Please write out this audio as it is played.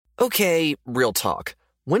Okay, real talk.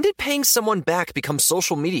 When did paying someone back become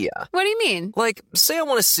social media? What do you mean? Like, say I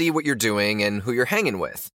want to see what you're doing and who you're hanging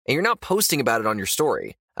with, and you're not posting about it on your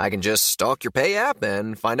story. I can just stalk your Pay app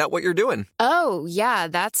and find out what you're doing. Oh, yeah,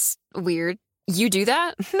 that's weird. You do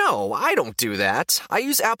that? No, I don't do that. I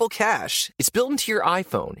use Apple Cash. It's built into your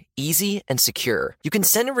iPhone, easy and secure. You can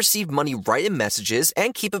send and receive money right in messages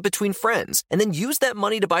and keep it between friends, and then use that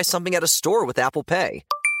money to buy something at a store with Apple Pay.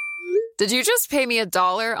 Did you just pay me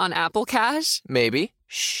 $1 on Apple Cash? Maybe.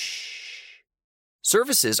 Shh.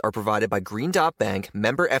 Services are provided by Green Dot Bank,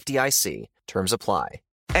 member FDIC. Terms apply.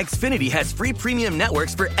 Xfinity has free premium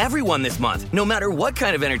networks for everyone this month, no matter what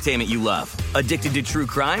kind of entertainment you love. Addicted to true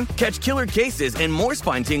crime? Catch killer cases and more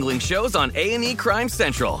spine-tingling shows on A&E Crime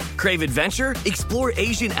Central. Crave adventure? Explore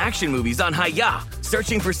Asian action movies on Hi-Ya.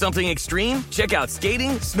 Searching for something extreme? Check out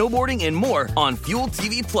skating, snowboarding, and more on Fuel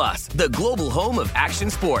TV Plus, the global home of action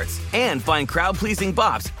sports. And find crowd-pleasing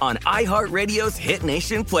bops on iHeartRadio's Hit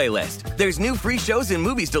Nation playlist. There's new free shows and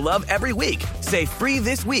movies to love every week. Say free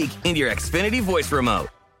this week in your Xfinity voice remote.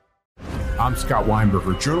 I'm Scott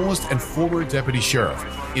Weinberger, journalist and former deputy sheriff.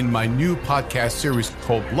 In my new podcast series,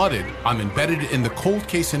 Cold Blooded, I'm embedded in the cold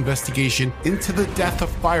case investigation into the death of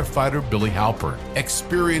firefighter Billy Halpern.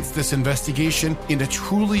 Experience this investigation in a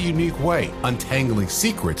truly unique way, untangling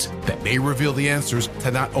secrets that may reveal the answers to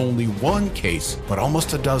not only one case, but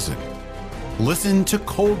almost a dozen. Listen to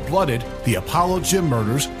Cold Blooded, the Apollo Gym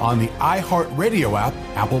Murders on the iHeartRadio app,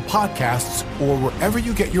 Apple Podcasts, or wherever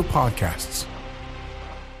you get your podcasts.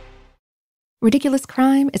 Ridiculous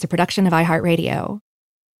Crime is a production of iHeartRadio.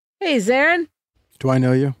 Hey, Zarin. Do I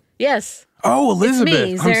know you? Yes. Oh, Elizabeth.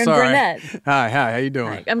 It's me, Zarin I'm sorry. Burnett. Hi, how you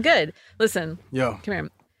doing? Hi, I'm good. Listen. Yo. Come here.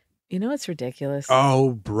 You know what's ridiculous?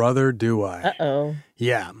 Oh, brother, do I. Uh-oh.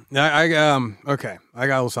 Yeah. Okay. I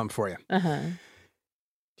got a little something for you. Uh-huh.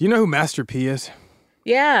 Do you know who Master P is?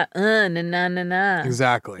 Yeah. Na.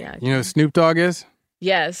 Exactly. Yeah, you know who Snoop Dogg is?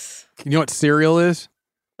 Yes. You know what cereal is?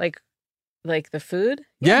 Like the food?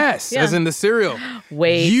 Yes, Yeah. as in the cereal.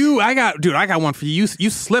 Wait. I got one for you. You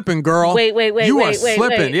slipping, girl. Wait. You are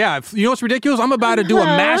slipping. Yeah. You know what's ridiculous? I'm about to do a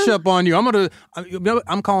mashup on you.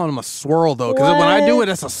 I'm calling them a swirl though, because when I do it,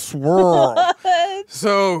 it's a swirl.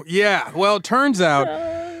 So yeah. Well, it turns out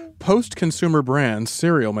Post-Consumer Brands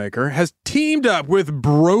cereal maker has teamed up with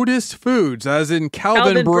Brodus Foods, as in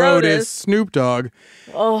Calvin Brodus, Snoop Dogg,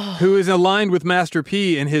 who is aligned with Master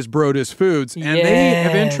P in his Brodus Foods, and they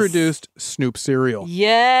have introduced Snoop cereal.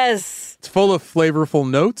 Yes. It's full of flavorful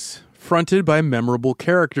notes, fronted by memorable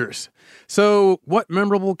characters. So, what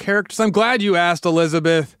memorable characters? I'm glad you asked,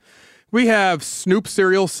 Elizabeth. We have Snoop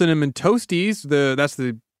cereal cinnamon toasties. That's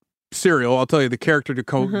the cereal. I'll tell you the character to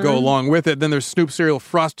go along with it. Then there's Snoop cereal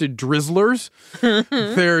frosted drizzlers.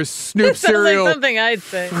 There's Snoop cereal like something I'd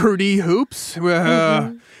say. fruity hoops.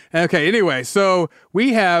 Okay, anyway, so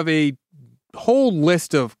we have a whole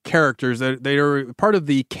list of characters that they are part of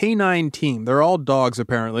the canine team. They're all dogs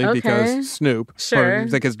apparently because Snoop. Sure.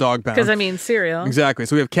 It's like his dog pound. Because cereal. Exactly.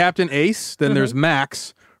 So we have Captain Ace, then there's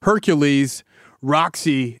Max, Hercules,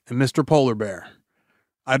 Roxy, and Mr. Polar Bear.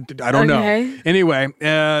 I don't know. Anyway,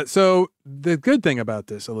 so the good thing about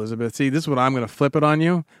this, Elizabeth, see, this is what I'm going to flip it on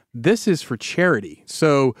you. This is for charity.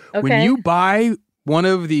 So when you buy one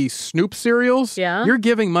of the Snoop cereals, you're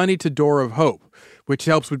giving money to Door of Hope, which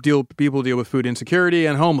helps with people deal with food insecurity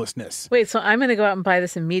and homelessness. Wait, so I'm going to go out and buy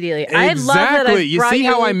this immediately. Exactly. I love that I you see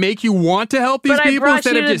how I make you want to help these people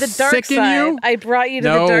instead of just sicking you? I brought you to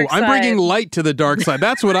the dark side. No, I'm bringing light to the dark side.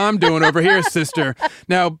 That's what I'm doing over here, sister.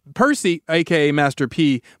 Now, Percy, a.k.a. Master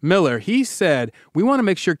P. Miller, he said, we want to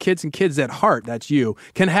make sure kids and kids at heart, that's you,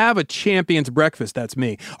 can have a champion's breakfast, that's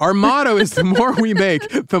me. Our motto is the more we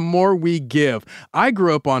make, the more we give. I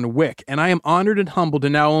grew up on WIC, and I am honored and humbled to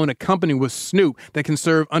now own a company with Snoop that can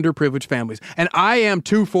serve underprivileged families. And I am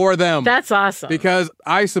too for them. That's awesome. Because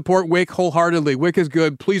I support WIC wholeheartedly. WIC is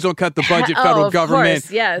good. Please don't cut the budget, federal government.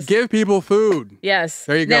 Course, yes. Give people food. Yes.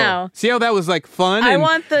 There you go. Now, see how that was like fun? I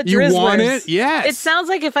want the you drizzlers. Want it? Yes. It sounds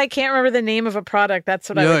like if I can't remember the name of a product, that's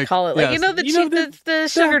what I would call it. Like, yes. the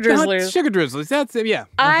sugar drizzlers. Sugar drizzlers. That's it, yeah.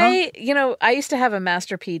 I used to have a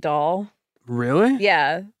Master P doll. Really?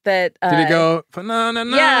 Yeah. That did it go na na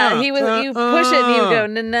na? Yeah, you push it and he would go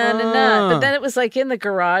na na na na. But then it was like in the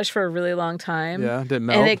garage for a really long time. Yeah, did it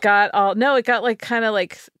melt? And it got like kind of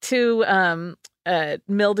like too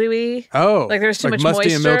mildewy. Oh, like there's too much musty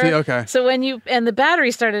moisture. And milty. Okay. So the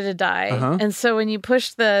battery started to die, and so when you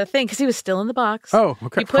pushed the thing, because he was still in the box. Oh,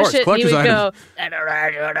 okay. You push it, and he would go.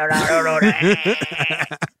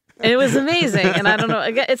 And it was amazing. And I don't know.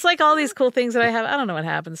 It's like all these cool things that I have. I don't know what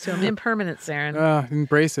happens to them. Impermanence, Zarin.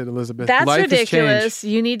 Embrace it, Elizabeth. That's Life ridiculous.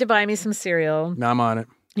 You need to buy me some cereal. No, I'm on it.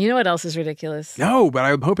 You know what else is ridiculous? No, but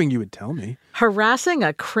I'm hoping you would tell me. Harassing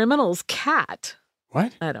a criminal's cat.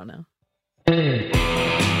 What? I don't know.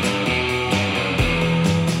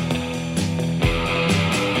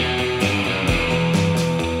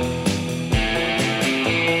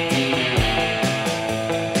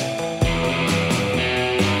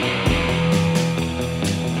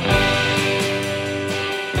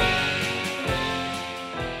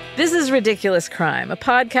 This is Ridiculous Crime, a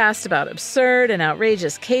podcast about absurd and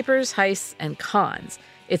outrageous capers, heists, and cons.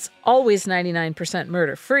 It's always 99%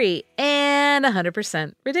 murder-free and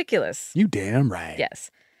 100% ridiculous. You damn right.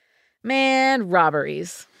 Yes. Man,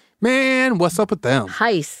 robberies. Man, what's up with them?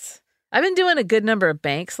 Heists. I've been doing a good number of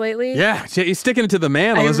banks lately. Yeah, you're sticking it to the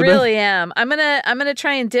man, Elizabeth. I really am. I'm gonna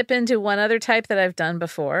try and dip into one other type that I've done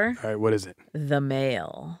before. All right, what is it? The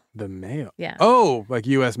mail. The mail? Yeah. Oh, like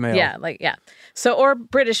U.S. mail. Yeah. So, or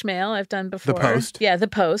British mail I've done before. The Post. Yeah, the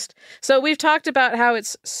Post. So we've talked about how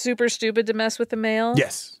it's super stupid to mess with the mail.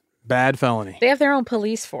 Yes. Bad felony. They have their own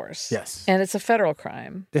police force. Yes. And it's a federal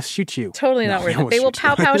crime. They'll shoot you. Totally not worth it. They will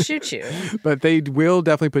pow shoot you. But they will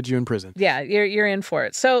definitely put you in prison. Yeah, you're in for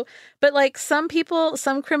it. So, but like some people,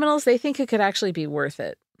 some criminals, they think it could actually be worth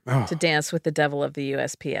it to dance with the devil of the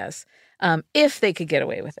USPS. If they could get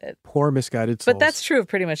away with it. Poor misguided souls. But that's true of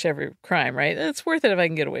pretty much every crime, right? It's worth it if I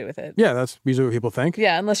can get away with it. Yeah, that's usually what people think.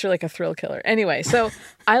 Yeah, unless you're like a thrill killer. Anyway, so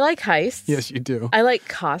I like heists. Yes, you do. I like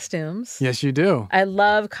costumes. Yes, you do. I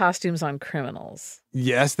love costumes on criminals.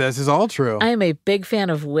 Yes, this is all true. I am a big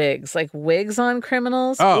fan of wigs. Like wigs on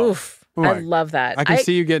criminals. Oh, oof. I love that. I can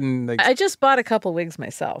see you getting like... I just bought a couple wigs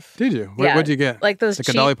myself. Did you? Yeah. What'd you get? Like those like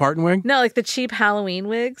cheap... a Dolly Parton wig? No, like the cheap Halloween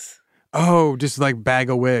wigs. Oh, just like bag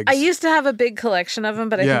of wigs. I used to have a big collection of them,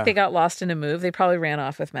 but I think they got lost in a move. They probably ran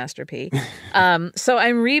off with Master P. So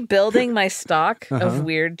I'm rebuilding my stock of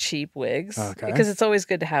weird, cheap wigs because it's always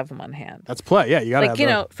good to have them on hand. That's play. Yeah, you got to have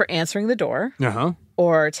them. For answering the door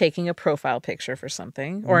or taking a profile picture for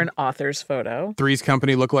something or an author's photo. Three's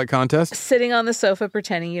Company lookalike contest. Sitting on the sofa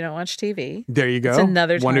pretending you don't watch TV. There you go. It's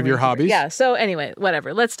another one of your hobbies. Yeah. So anyway,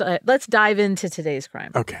 whatever. Let's dive into today's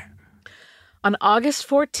crime. Okay. On August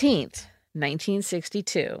 14th,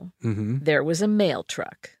 1962, there was a mail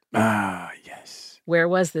truck. Ah, yes. Where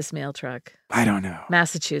was this mail truck? I don't know.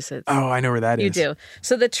 Massachusetts. Oh, I know where that is. You do.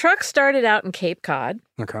 So the truck started out in Cape Cod.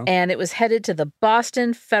 Okay. And it was headed to the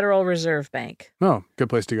Boston Federal Reserve Bank. Oh, good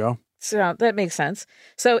place to go. So that makes sense.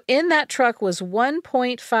 So in that truck was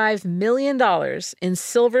 $1.5 million in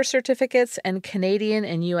silver certificates and Canadian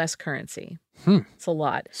and U.S. currency. It's a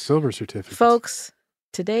lot. Silver certificates. Folks,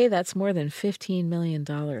 today that's more than $15 million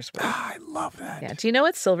worth. I love that. Yeah. Do you know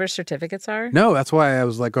what silver certificates are? No, that's why I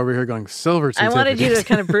was like over here going silver certificates. I wanted you to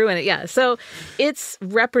kind of brew in it. Yeah. So it's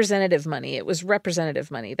representative money. It was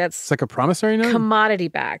representative money. It's like a promissory note?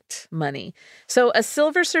 Commodity-backed money. So a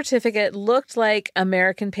silver certificate looked like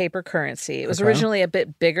American paper currency. It was originally a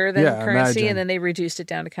bit bigger than currency, and then they reduced it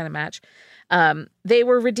down to kind of match. They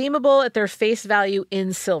were redeemable at their face value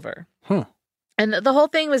in silver. And the whole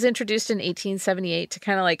thing was introduced in 1878 to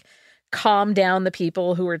kind of like calm down the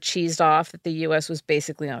people who were cheesed off that the U.S. was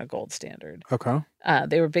basically on a gold standard. Okay.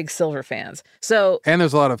 They were big silver fans. And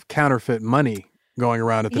there's a lot of counterfeit money going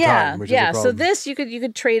around at the time, which is a problem. So this you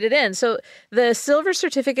could trade it in. So the silver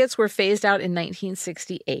certificates were phased out in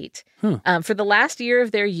 1968. For the last year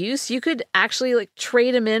of their use, you could actually like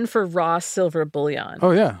trade them in for raw silver bullion.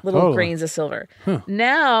 Oh yeah, little grains of silver.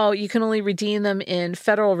 Now you can only redeem them in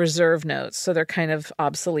Federal Reserve notes, so they're kind of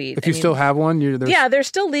obsolete. If you still have one, they're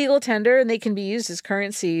still legal tender and they can be used as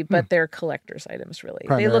currency, but they're collector's items. Really,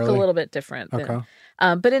 primarily. They look a little bit different. Okay.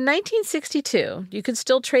 But in 1962, you could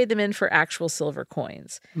still trade them in for actual silver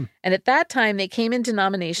coins. And at that time, they came in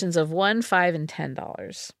denominations of $1, $5, and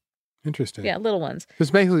 $10. Interesting. Yeah, little ones. This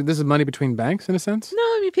is money between banks in a sense? No,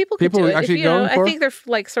 I mean, people could do it. Actually go for it? I think they're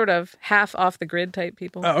like sort of half off the grid type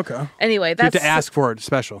people. Oh, okay. Anyway, you have to ask for it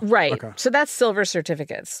special. Right. Okay. So that's silver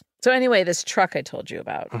certificates. So anyway, this truck I told you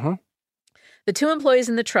about. The two employees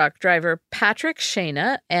in the truck, driver Patrick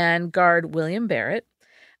Shana and guard William Barrett,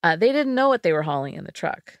 they didn't know what they were hauling in the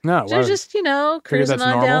truck. No, they're just, cruising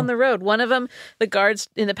on down the road. One of them, the guard's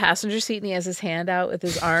in the passenger seat, and he has his hand out with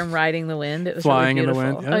his arm riding the wind. It was flying really beautiful.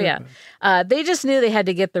 in the wind. Yeah. Oh yeah. They just knew they had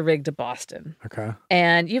to get the rig to Boston. Okay.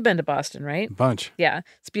 And you've been to Boston, right? A bunch. Yeah,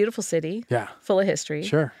 it's a beautiful city. Yeah. Full of history.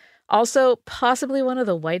 Sure. Also, possibly one of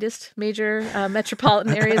the whitest major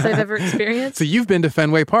metropolitan areas I've ever experienced. So you've been to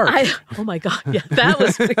Fenway Park. Oh my God. Yeah, that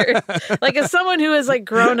was weird. Like as someone who has like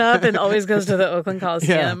grown up and always goes to the Oakland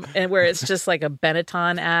Coliseum and where it's just like a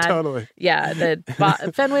Benetton ad. Totally. Yeah.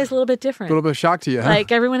 Fenway's a little bit different. A little bit of shock to you, huh?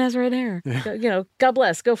 Like everyone has red hair. Yeah. God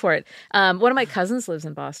bless. Go for it. One of my cousins lives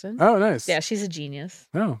in Boston. Oh, nice. Yeah, she's a genius.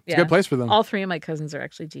 Oh, it's a good place for them. All three of my cousins are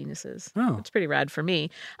actually geniuses. Oh. It's pretty rad for me.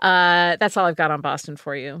 That's all I've got on Boston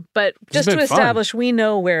for you. But just to establish, we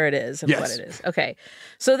know where it is and what it is. Okay.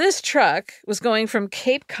 So this truck was going from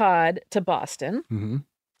Cape Cod to Boston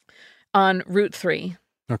on Route 3.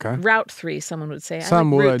 Okay. Route 3, someone would say.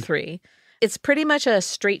 Some would. Route 3. It's pretty much a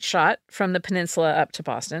straight shot from the peninsula up to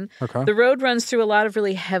Boston. Okay. The road runs through a lot of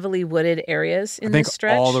really heavily wooded areas in this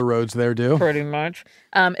stretch. All the roads there do. Pretty much.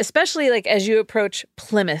 Especially like as you approach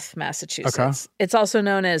Plymouth, Massachusetts. Okay. It's also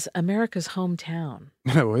known as America's hometown.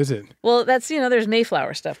 Oh, is it? Well, that's, there's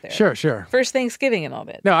Mayflower stuff there. Sure. First Thanksgiving and all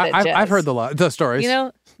that. No, I've heard the stories.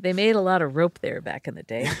 They made a lot of rope there back in the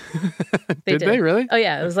day. Did they really? Oh,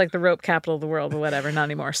 yeah. It was like the rope capital of the world or whatever. Not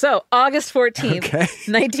anymore. So August 14th,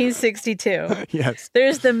 1962. Yes.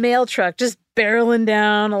 There's the mail truck just barreling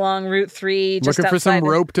down along Route 3. Just looking for some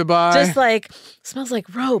rope to buy. Just like, smells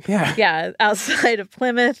like rope. Yeah. Outside of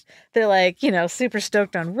Plymouth. They're like, super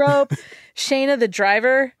stoked on rope. Shayna, the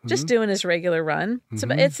driver, just doing his regular run. So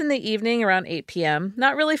it's in the evening around 8 p.m.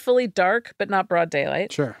 Not really fully dark, but not broad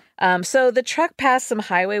daylight. Sure. So the truck passed some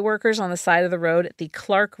highway workers on the side of the road at the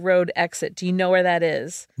Clark Road exit. Do you know where that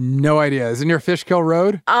is? No idea. Is it near Fishkill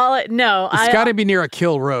Road? No. It's got to be near a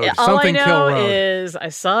Kill Road. All Something I know Kill Road. is I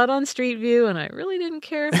saw it on Street View and I really didn't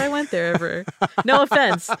care if I went there ever. No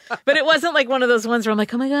offense. But it wasn't like one of those ones where I'm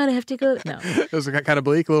like, oh my God, I have to go. No. It was kind of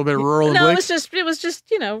bleak, a little bit rural and bleak? No, it was just,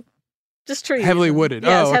 just trees. Heavily wooded.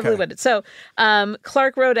 Yeah, it's okay. heavily wooded. So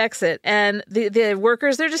Clark Road exit. And the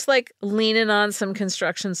workers, they're just like leaning on some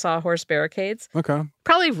construction sawhorse barricades. Okay.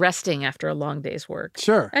 Probably resting after a long day's work.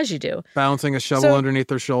 Sure. As you do. Balancing a shovel underneath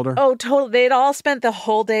their shoulder. Oh, totally. They'd all spent the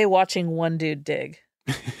whole day watching one dude dig.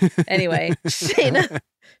 Anyway, Shayna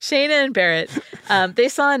and Barrett, they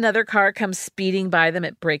saw another car come speeding by them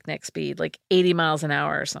at breakneck speed, like 80 miles an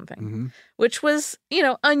hour or something, which was,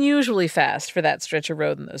 unusually fast for that stretch of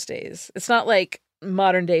road in those days. It's not like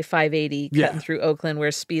modern day 580 cutting through Oakland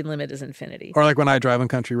where speed limit is infinity. Or like when I drive on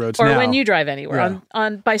country roads or now. when you drive anywhere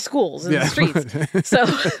by schools in the streets. So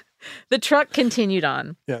the truck continued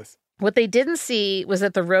on. Yes. What they didn't see was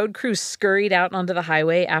that the road crew scurried out onto the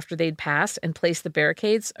highway after they'd passed and placed the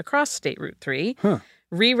barricades across State Route 3,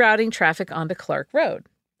 rerouting traffic onto Clark Road.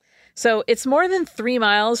 So it's more than 3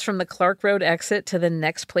 miles from the Clark Road exit to the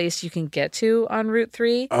next place you can get to on Route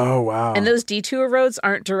 3. Oh, wow. And those detour roads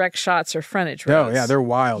aren't direct shots or frontage roads. Oh, yeah, they're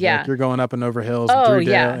wild. Yeah. Like you're going up and over hills. Oh, through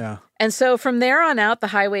yeah. yeah. And so from there on out, the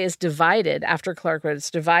highway is divided after Clark Road. It's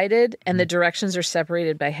divided, and the directions are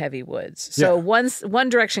separated by heavy woods. So one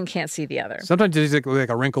direction can't see the other. Sometimes it's like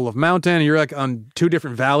a wrinkle of mountain, and you're like on two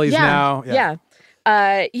different valleys now. Yeah.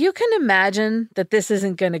 You can imagine that this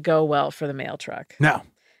isn't going to go well for the mail truck. No.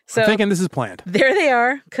 So I'm thinking this is planned. There they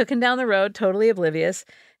are, cooking down the road, totally oblivious,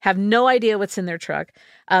 have no idea what's in their truck.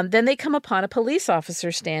 Then they come upon a police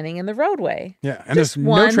officer standing in the roadway. Yeah, and there's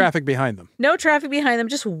no traffic behind them. No traffic behind them,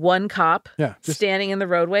 just one cop standing in the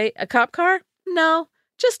roadway. A cop car? No,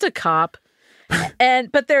 just a cop.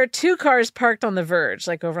 But there are 2 cars parked on the verge,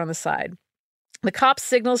 like over on the side. The cop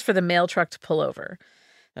signals for the mail truck to pull over.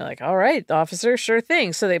 They're like, all right, officer, sure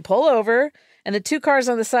thing. So they pull over, and the 2 cars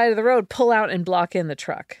on the side of the road pull out and block in the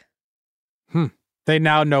truck. They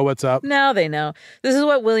now know what's up. Now they know. This is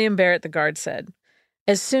what William Barrett, the guard, said.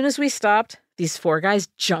 As soon as we stopped, these 4 guys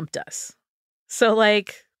jumped us. So,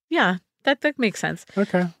 that makes sense.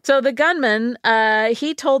 Okay. So the gunman,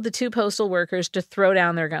 he told the 2 postal workers to throw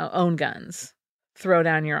down their own guns. Throw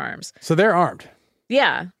down your arms. So they're armed.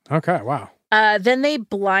 Yeah. Okay, wow. Then they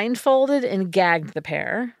blindfolded and gagged the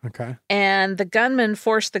pair. Okay. And the gunman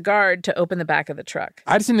forced the guard to open the back of the truck.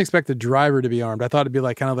 I just didn't expect the driver to be armed. I thought it'd be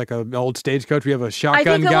like kind of like an old stagecoach. We have a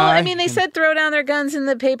shotgun guy. They said throw down their guns in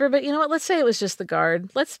the paper, but you know what? Let's say it was just the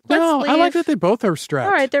guard. Let's leave. I like that they both are strapped.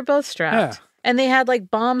 All right, they're both strapped. Yeah. And they had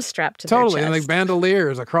bombs strapped to their chest. Totally, and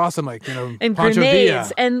bandoliers across them, and Pancho grenades.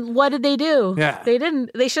 Villa. And what did they do? Yeah.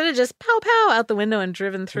 They should have just pow pow out the window and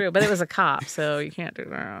driven through, but it was a cop, so you can't do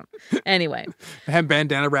that. Anyway. They had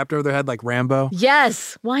bandana wrapped over their head like Rambo.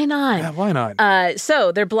 Yes, why not? Yeah, why not?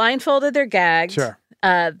 So they're blindfolded, they're gagged. Sure.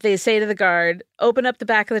 They say to the guard, open up the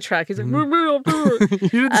back of the truck. He's like,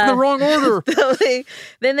 it's the wrong order. So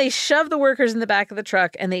then they shove the workers in the back of the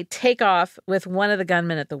truck and they take off with one of the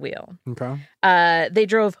gunmen at the wheel. Okay. They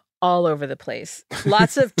drove all over the place.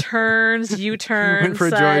 Lots of turns, U-turns. Went for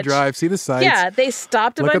a joy drive, see the sights. Yeah, they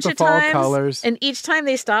stopped a bunch of times. Look at the fall colors. And each time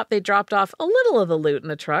they stopped, they dropped off a little of the loot in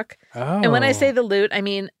the truck. Oh. And when I say the loot, I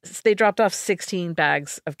mean they dropped off 16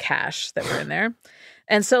 bags of cash that were in there.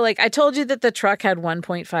 And so, like, I told you that the truck had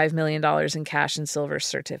 $1.5 million in cash and silver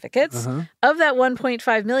certificates. Of that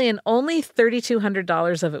 $1.5 million, only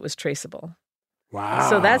 $3,200 of it was traceable. Wow.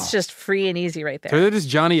 So that's just free and easy right there. So they're just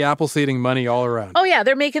Johnny Appleseeding money all around. Oh, yeah.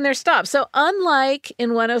 They're making their stop. So unlike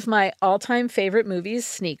in one of my all-time favorite movies,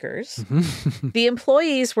 Sneakers, the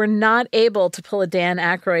employees were not able to pull a Dan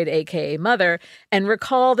Aykroyd, a.k.a. Mother, and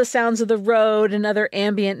recall the sounds of the road and other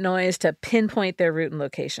ambient noise to pinpoint their route and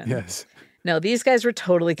location. Yes. No, these guys were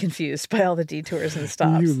totally confused by all the detours and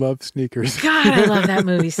stops. You love Sneakers. God, I love that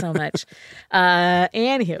movie so much.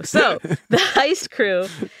 Anywho, so the heist crew,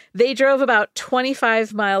 they drove about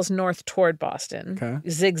 25 miles north toward Boston,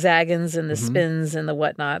 zigzaggings and the spins and the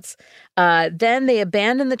whatnots. Then they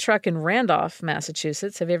abandoned the truck in Randolph,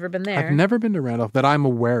 Massachusetts. Have you ever been there? I've never been to Randolph that I'm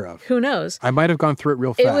aware of. Who knows? I might have gone through it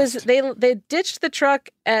real fast. They ditched the truck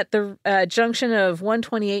at the junction of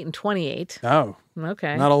 128 and 28. Oh.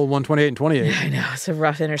 Okay. Not all 128 and 28. I know. It's a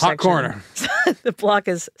rough intersection. Hot corner. The block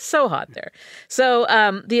is so hot there. So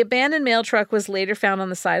the abandoned mail truck was later found on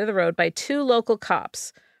the side of the road by two local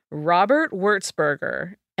cops, Robert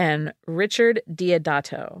Wurtzberger and Richard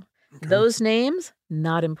Diodato. Okay. Those names,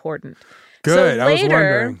 not important. Good. So I was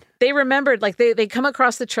wondering. They remembered, like, they come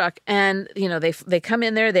across the truck and, you know, they come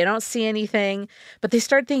in there, they don't see anything, but they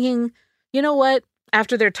start thinking, you know what?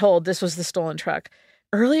 After they're told this was the stolen truck,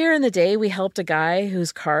 earlier in the day, we helped a guy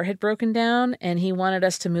whose car had broken down and he wanted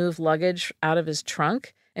us to move luggage out of his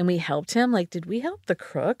trunk and we helped him. Like, did we help the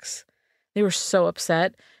crooks? They were so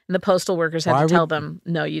upset. And the postal workers had to tell them,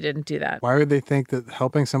 no, you didn't do that. Why would they think that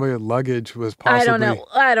helping somebody with luggage was possibly...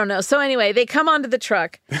 I don't know. So anyway, they come onto the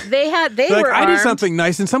truck. They like, were I armed. did something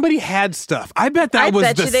nice and somebody had stuff. I bet that was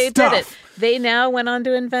the stuff. They did it. They now went on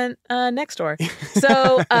to invent Nextdoor.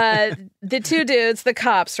 So the two dudes, the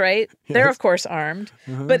cops, right? Yes. They're, of course, armed.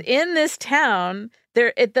 But in this town,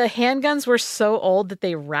 the handguns were so old that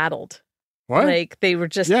they rattled. What? Like, they were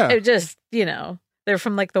just, you know... They're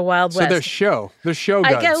from like the Wild West. So they're show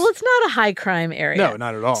guns. Well, it's not a high crime area. No,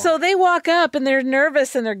 not at all. So they walk up and they're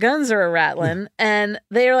nervous and their guns are a-rattling and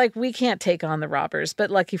they're like, we can't take on the robbers.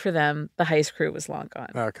 But lucky for them, the heist crew was long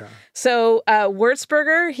gone. Okay. So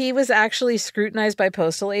Wurtzberger, he was actually scrutinized by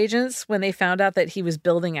postal agents when they found out that he was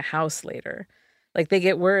building a house later. Like, they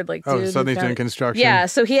get word, like, dude. Oh, suddenly he's doing construction. Yeah,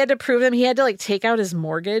 so he had to prove them. He had to, like, take out his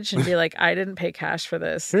mortgage and be like, I didn't pay cash for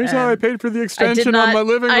this. Here's how I paid for the extension on my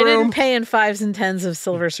living room. I didn't pay in 5s and 10s of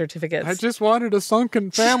silver certificates. I just wanted a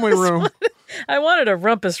sunken family room. I wanted a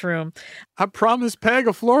rumpus room. I promised Peg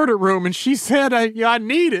a Florida room, and she said I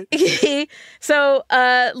need it. So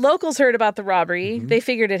locals heard about the robbery. They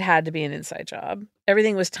figured it had to be an inside job.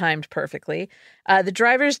 Everything was timed perfectly. The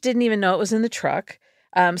drivers didn't even know it was in the truck.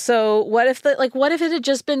 So what if it had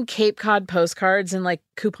just been Cape Cod postcards and like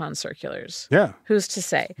coupon circulars? Yeah. Who's to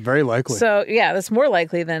say? Very likely. So yeah, that's more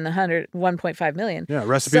likely than 1.5 million. Yeah.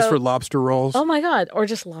 Recipes for lobster rolls. Oh my God. Or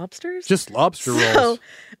just lobsters? Just lobster rolls.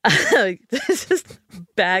 Just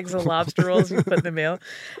bags of lobster rolls you put in the mail.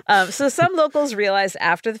 So some locals realized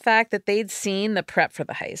after the fact that they'd seen the prep for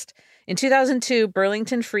the heist. In 2002,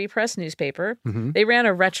 Burlington Free Press newspaper, they ran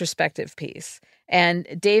a retrospective piece.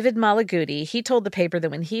 And David Malaguti, he told the paper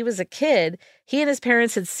that when he was a kid, he and his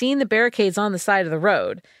parents had seen the barricades on the side of the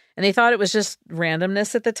road. And they thought it was just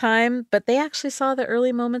randomness at the time, but they actually saw the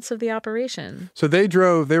early moments of the operation. So they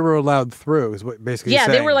were allowed through, is what basically you're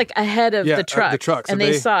saying. Yeah, they were like ahead of the truck. So and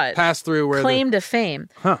they saw it. Passed through where claim to fame.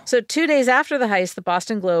 Huh. So 2 days after the heist, the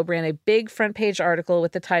Boston Globe ran a big front page article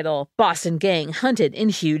with the title, Boston Gang Hunted in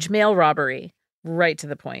Huge Mail Robbery. Right to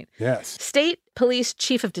the point. Yes. State Police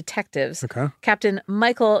Chief of Detectives, Captain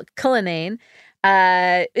Michael Cullinane,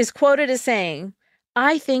 is quoted as saying,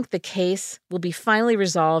 I think the case will be finally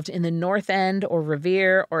resolved in the North End or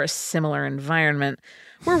Revere or a similar environment.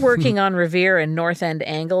 We're working on Revere and North End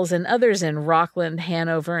angles and others in Rockland,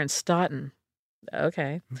 Hanover, and Stoughton.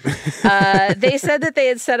 Okay. They said that they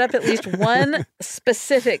had set up at least one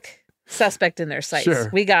specific suspect in their sights. Sure.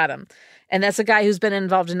 We got him. And that's a guy who's been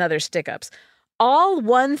involved in other stick-ups. All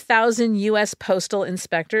 1,000 U.S. postal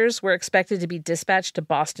inspectors were expected to be dispatched to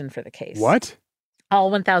Boston for the case. What? All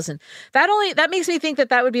 1,000. That makes me think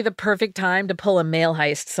that would be the perfect time to pull a mail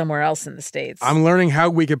heist somewhere else in the States. I'm learning how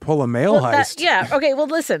we could pull a mail heist. Okay, well,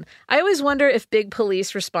 listen. I always wonder if big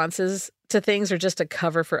police responses to things are just a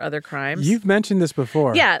cover for other crimes. You've mentioned this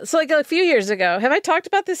before. Yeah. So like a few years ago, have I talked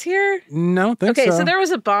about this here? No, think so. Okay, so there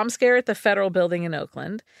was a bomb scare at the Federal Building in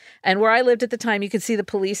Oakland. And where I lived at the time, you could see the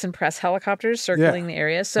police and press helicopters circling the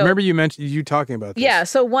area. So I remember you talking about this. Yeah.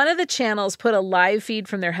 So one of the channels put a live feed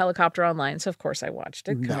from their helicopter online. So of course I watched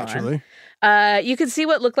it. Naturally. You could see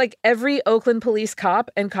what looked like every Oakland police cop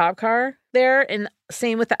and cop car there. And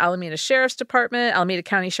same with the Alameda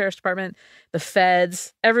County Sheriff's Department, the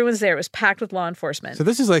feds. Everyone's there. It was packed with law enforcement. So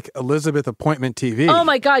this is like Elizabeth Appointment TV. Oh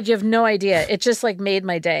my God, you have no idea. It just like made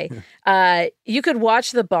my day. You could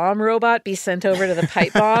watch the bomb robot be sent over to the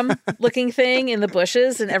pipe bomb looking thing in the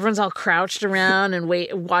bushes, and everyone's all crouched around and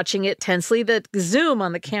watching it tensely. The zoom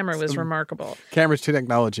on the camera was remarkable. Cameras to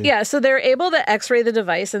technology. Yeah, so they're able to x-ray the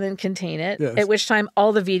device and then contain it, at which time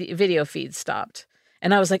all the video feeds stopped.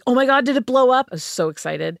 And I was like, oh my God, did it blow up? I was so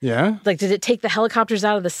excited. Yeah? Like, did it take the helicopters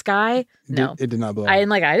out of the sky? No. It did not blow up. I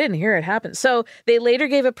didn't hear it happen. So they later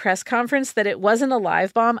gave a press conference that it wasn't a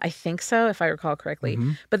live bomb. I think so, if I recall correctly.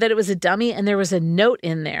 But that it was a dummy and there was a note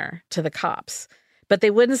in there to the cops. But they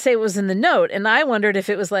wouldn't say it was in the note. And I wondered if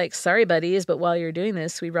it was like, sorry, buddies, but while you're doing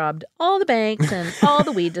this, we robbed all the banks and all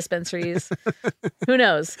the weed dispensaries. Who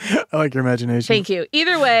knows? I like your imagination. Thank you.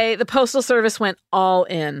 Either way, the Postal Service went all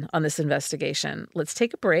in on this investigation. Let's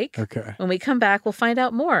take a break. Okay. When we come back, we'll find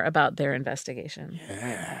out more about their investigation.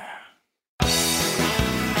 Yeah.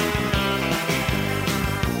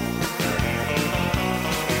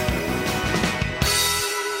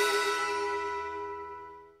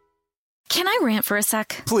 Can I rant for a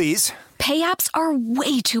sec? Please. Pay apps are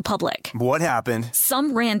way too public. What happened?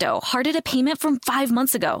 Some rando hearted a payment from 5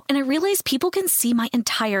 months ago, and I realized people can see my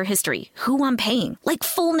entire history, who I'm paying, like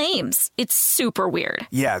full names. It's super weird.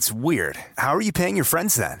 Yeah, it's weird. How are you paying your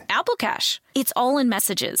friends then? Apple Cash. It's all in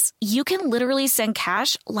messages. You can literally send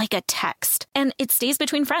cash like a text, and it stays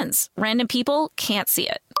between friends. Random people can't see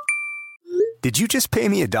it. Did you just pay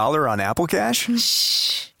me $1 on Apple Cash?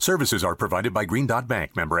 Shh. Services are provided by Green Dot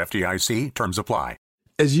Bank. Member FDIC. Terms apply.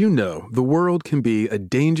 As you know, the world can be a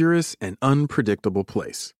dangerous and unpredictable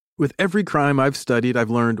place. With every crime I've studied,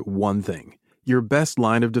 I've learned one thing. Your best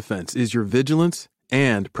line of defense is your vigilance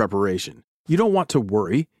and preparation. You don't want to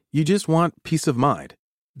worry. You just want peace of mind.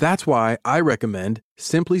 That's why I recommend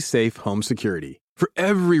Simply Safe Home Security. For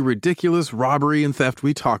every ridiculous robbery and theft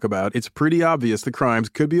we talk about, it's pretty obvious the crimes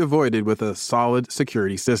could be avoided with a solid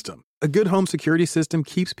security system. A good home security system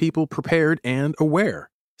keeps people prepared and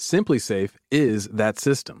aware. Simply Safe is that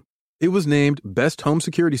system. It was named Best Home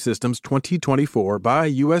Security Systems 2024 by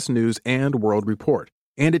U.S. News and World Report.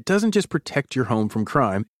 And it doesn't just protect your home from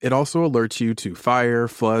crime, it also alerts you to fire,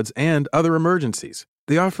 floods, and other emergencies.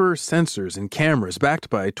 They offer sensors and cameras backed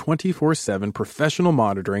by 24/7 professional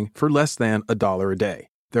monitoring for less than $1 a day.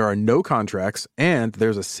 There are no contracts, and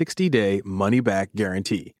there's a 60-day money-back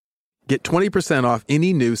guarantee. Get 20% off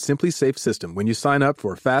any new Simply Safe system when you sign up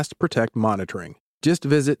for Fast Protect monitoring. Just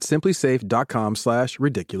visit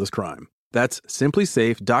simplysafe.com/ridiculouscrime. That's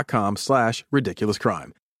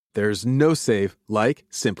simplysafe.com/ridiculouscrime. There's no safe like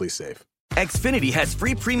Simply Safe. Xfinity has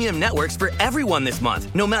free premium networks for everyone this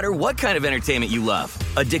month, no matter what kind of entertainment you love.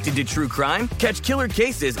 Addicted to true crime? Catch killer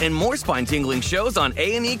cases and more spine-tingling shows on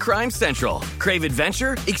A&E Crime Central. Crave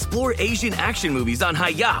adventure? Explore Asian action movies on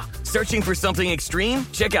Hi-Ya. Searching for something extreme?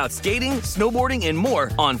 Check out skating, snowboarding, and more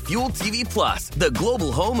on Fuel TV Plus, the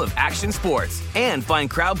global home of action sports. And find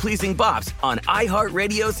crowd-pleasing bops on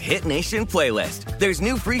iHeartRadio's Hit Nation playlist. There's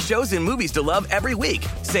new free shows and movies to love every week.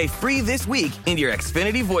 Say free this week in your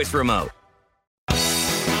Xfinity voice remote.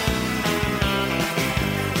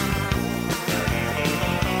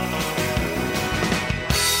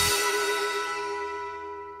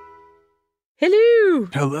 Hello.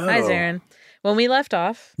 Hello. Hi, Zarin. When we left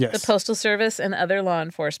off, Yes. the Postal Service and other law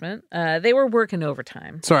enforcement, they were working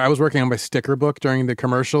overtime. Sorry, I was working on my sticker book during the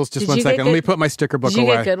commercials. Just Did one you get second. Let me put my sticker book Did you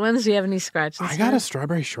away. get good ones? Do you have any scratches? I got a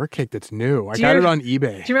strawberry shortcake that's new. I Do got you- it on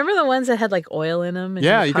eBay. Do you remember the ones that had like oil in them? And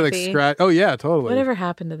Yeah, you could like puffy? scratch. Oh, yeah, totally. Whatever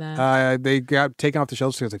happened to that? They got taken off the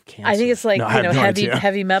shelves because of cancer. I think it's like, No, I have no idea.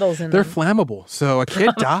 heavy metals in They're them. flammable, so a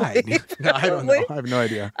kid died. No, I don't know. I have no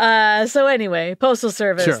idea. So anyway, Postal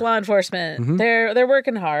Service, Sure. law enforcement, they're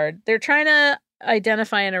working hard. They're trying to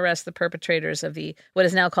identify and arrest the perpetrators of what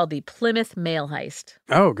is now called the Plymouth mail heist.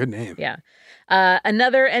 Oh, good name. Yeah.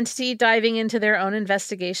 Another entity diving into their own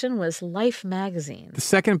investigation was Life magazine. The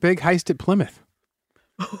second big heist at Plymouth.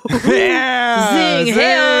 Yeah! Zing!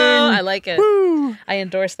 Hey-o! I like it. Woo! I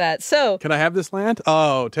endorse that. So, Can I have this land?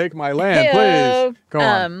 Oh, take my land, hey-o! please. Go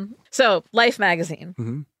on. So, Life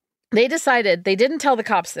magazine. They decided, they didn't tell the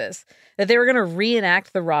cops this, that they were going to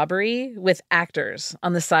reenact the robbery with actors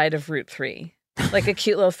on the side of Route 3. Like a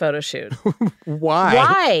cute little photo shoot. Why?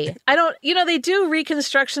 Why? I don't, they do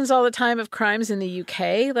reconstructions all the time of crimes in the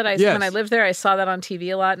UK when I lived there, I saw that on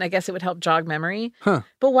TV a lot, and I guess it would help jog memory. Huh.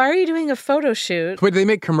 But why are you doing a photo shoot? Wait, do they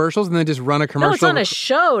make commercials and then just run a commercial? No, it's on a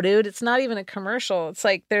show, dude. It's not even a commercial. It's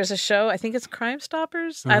like there's a show, I think it's Crime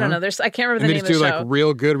Stoppers. I don't know. I can't remember the name of the show. And they just do like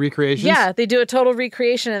real good recreations? Yeah, they do a total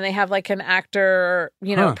recreation and they have like an actor,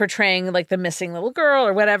 portraying like the missing little girl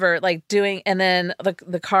or whatever, like doing, and then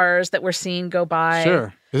the cars that we're seeing go by.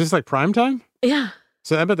 Sure. Is this like prime time? Yeah.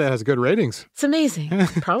 So I bet that has good ratings. It's amazing.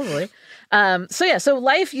 Probably. So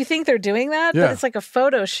Life, you think they're doing that, but it's like a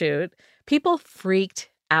photo shoot. People freaked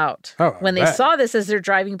out. When they saw this as they're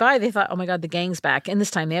driving by, they thought, oh my God, the gang's back. And this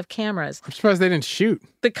time they have cameras. I'm surprised they didn't shoot.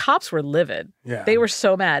 The cops were livid. Yeah. They were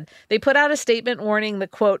so mad. They put out a statement warning the,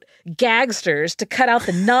 quote, gagsters to cut out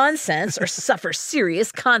the nonsense or suffer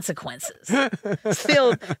serious consequences.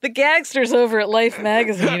 The gagsters over at Life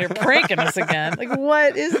magazine are pranking us again. Like,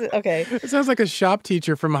 what is it? Okay. It sounds like a shop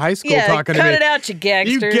teacher from high school talking to me. Cut it out, you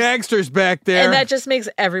gagsters. You gagsters back there. And that just makes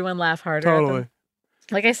everyone laugh harder. Totally.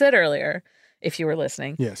 Like I said earlier, if you were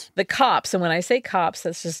listening. Yes. The cops, and when I say cops,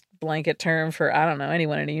 that's just blanket term for, I don't know,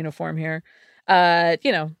 anyone in a uniform here.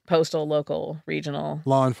 Postal, local, regional.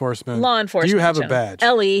 Law enforcement. Do you have a badge?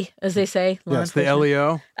 LE, as they say. Yes, the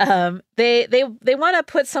LEO. They want to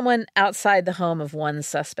put someone outside the home of one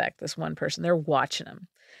suspect, this one person. They're watching him.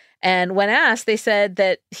 And when asked, they said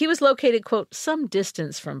that he was located, quote, some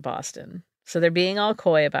distance from Boston. So they're being all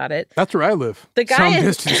coy about it. That's where I live. The guy some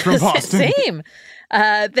distance from Boston. Same.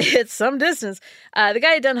 It's some distance. The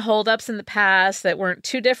guy had done holdups in the past that weren't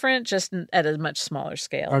too different, just at a much smaller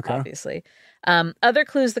scale, obviously. Other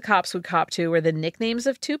clues the cops would cop to were the nicknames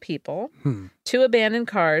of two people, 2 abandoned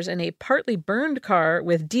cars, and a partly burned car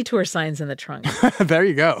with detour signs in the trunk. There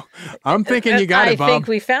you go. I'm thinking you got it, Bob. I think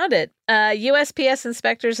we found it. USPS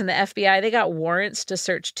inspectors and the FBI, they got warrants to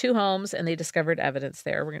search 2 homes, and they discovered evidence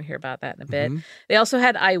there. We're going to hear about that in a bit. They also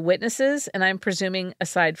had eyewitnesses, and I'm presuming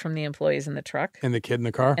aside from the employees in the truck. And the kid in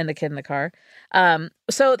the car.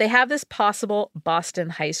 So they have this possible Boston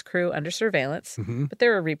heist crew under surveillance, but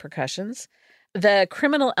there were repercussions. The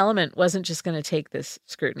criminal element wasn't just going to take this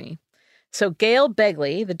scrutiny. So Gail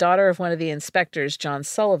Begley, the daughter of one of the inspectors, John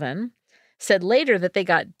Sullivan, said later that they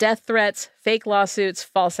got death threats, fake lawsuits,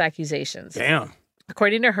 false accusations. Damn.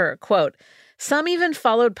 According to her, quote, some even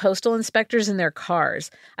followed postal inspectors in their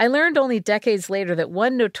cars. I learned only decades later that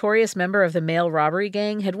one notorious member of the mail robbery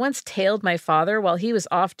gang had once tailed my father while he was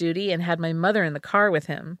off duty and had my mother in the car with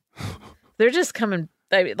him. They're just coming...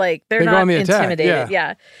 Like, they're not intimidated.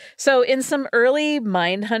 Yeah. So in some early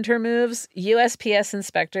mind hunter moves, USPS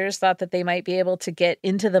inspectors thought that they might be able to get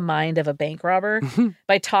into the mind of a bank robber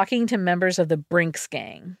by talking to members of the Brinks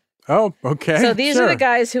gang. Oh, okay. So these are the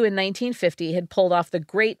guys who in 1950 had pulled off the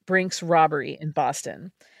Great Brinks robbery in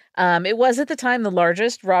Boston. It was at the time the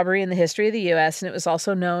largest robbery in the history of the U.S., and it was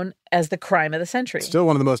also known as the crime of the century. Still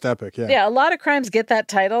one of the most epic, yeah. Yeah, a lot of crimes get that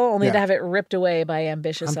title, only to have it ripped away by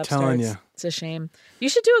ambitious upstarts. Telling you. It's a shame. You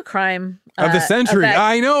should do a crime of the century.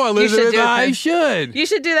 I know, Elizabeth. I should. You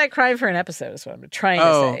should do that crime for an episode is what I'm trying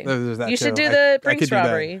to say. There's that you should do the Brinks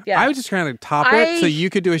robbery. Yeah. I was just trying to top it so you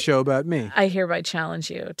could do a show about me. I hereby challenge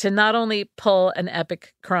you to not only pull an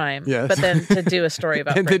epic crime, but then to do a story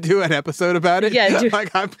about and Brinks. to do an episode about it? Yeah.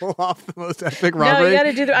 Like I pull off the most epic robbery? No, you got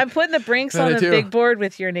to do I'm putting the Brinks on a big board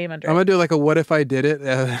with your name under it. I'm going to do like a What If I Did It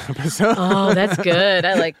episode. Oh, that's good.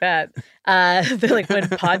 I like that. They're like when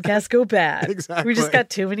podcasts go bad. Exactly. We just got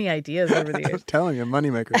too many ideas over the years. I'm telling you,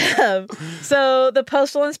 moneymaker. So the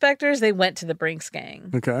postal inspectors, they went to the Brinks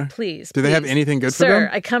gang. Okay. Please. Do they have anything good for them? Sir,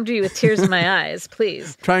 I come to you with tears in my eyes.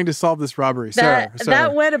 Please. Trying to solve this robbery.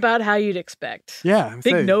 That went about how you'd expect. Yeah.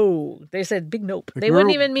 Big no. They said big nope. They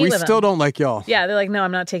wouldn't even meet with them. We still don't like y'all. Yeah. They're like, no,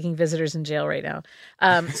 I'm not taking visitors in jail right now.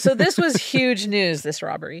 So this was huge news, this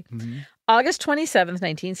robbery. August 27th,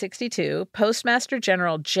 1962, Postmaster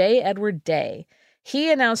General J. Edward Day,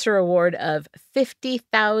 he announced a reward of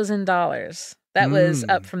 $50,000. That was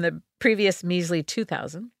up from the previous measly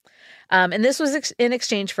 $2,000. And this was in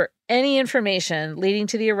exchange for any information leading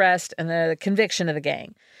to the arrest and the conviction of the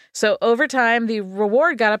gang. So over time, the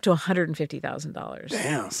reward got up to $150,000.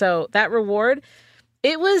 Damn. So that reward,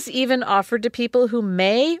 it was even offered to people who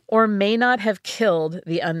may or may not have killed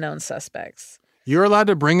the unknown suspects. You're allowed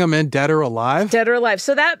to bring them in dead or alive? Dead or alive.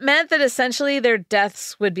 So that meant that essentially their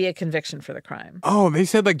deaths would be a conviction for the crime. Oh, they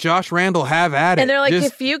said like Josh Randall, have at it. And they're like,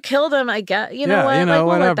 if you killed him, I guess, you know what?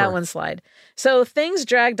 We'll let that one slide. So things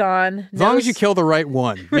dragged on. As long as you kill the right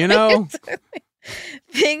one, you know?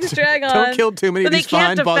 Things drag on. Don't kill too many of these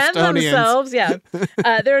fine Bostonians. But they can't defend themselves.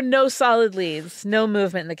 Yeah. There are no solid leads, no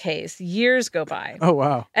movement in the case. Years go by. Oh,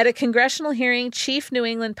 wow. At a congressional hearing, Chief New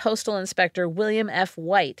England Postal Inspector William F.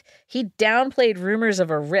 White, he downplayed rumors of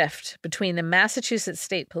a rift between the Massachusetts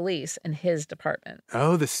State Police and his department.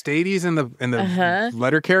 Oh, the Stadies and the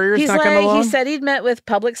letter carriers He's not like, coming along? He said he'd met with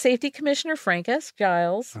Public Safety Commissioner Frank S.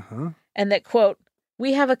 Giles, and that, quote,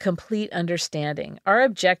 "We have a complete understanding. Our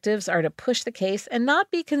objectives are to push the case and not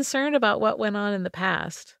be concerned about what went on in the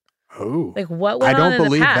past." Oh. Like, what went on in the past? I don't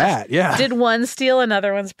believe that, yeah. Did one steal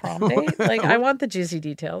another one's prom date? Like, I want the juicy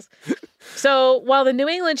details. So, while the New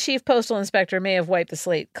England Chief Postal Inspector may have wiped the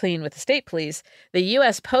slate clean with the state police, the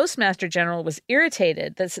U.S. Postmaster General was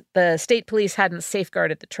irritated that the state police hadn't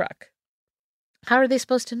safeguarded the truck. How are they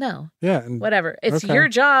supposed to know? Yeah. Whatever. It's your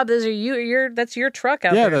job. Those are that's your truck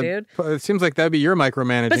out there, dude. It seems like that'd be your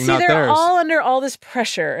micromanaging, but see, not they're theirs. all under all this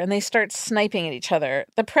pressure, and they start sniping at each other.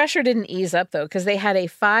 The pressure didn't ease up, though, because they had a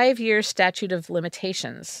 5-year statute of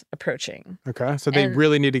limitations approaching. Okay. So they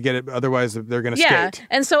really need to get it, otherwise they're going to skate. Yeah.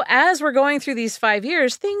 And so as we're going through these 5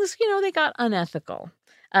 years, things, they got unethical.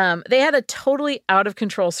 They had a totally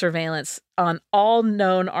out-of-control surveillance on all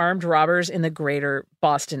known armed robbers in the greater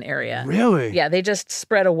Boston area. Really? Yeah, they just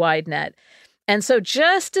spread a wide net. And so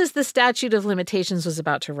just as the statute of limitations was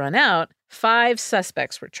about to run out, 5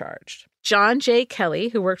 suspects were charged. John J. Kelly,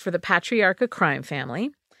 who worked for the Patriarcha crime family,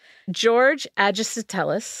 George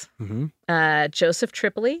Agisatellis, Joseph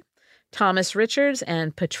Tripoli, Thomas Richards,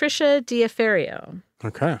 and Patricia Diaferio.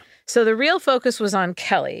 Okay. So the real focus was on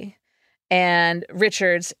Kelly and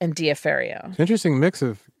Richards and Diaferio. Interesting mix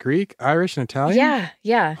of Greek, Irish, and Italian?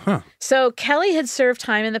 Yeah. Huh. So Kelly had served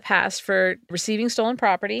time in the past for receiving stolen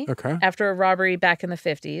property after a robbery back in the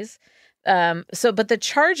 50s. But the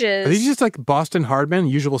charges... Are these just like Boston Hardmen,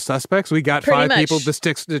 usual suspects? We got 5 people, the charges will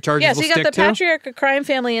stick to? Yeah, so you got the Patriarcha crime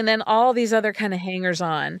family and then all these other kind of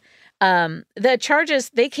hangers-on. The charges,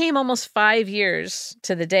 they came almost 5 years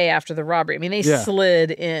to the day after the robbery. I mean, they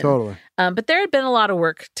slid in. Totally. But there had been a lot of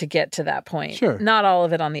work to get to that point. Sure. Not all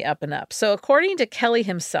of it on the up and up. So according to Kelly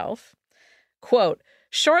himself, quote,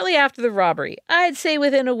 "Shortly after the robbery, I'd say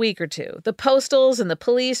within a week or two, the Postals and the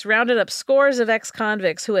police rounded up scores of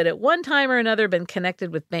ex-convicts who had at one time or another been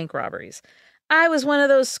connected with bank robberies. I was one of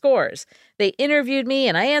those scores. They interviewed me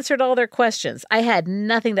and I answered all their questions. I had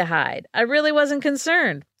nothing to hide. I really wasn't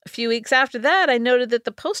concerned. A few weeks after that, I noted that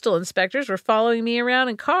the postal inspectors were following me around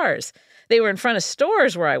in cars. They were in front of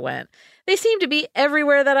stores where I went. They seemed to be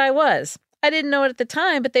everywhere that I was. I didn't know it at the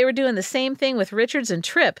time, but they were doing the same thing with Richards and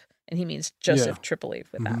Tripp." And he means Joseph Tripoli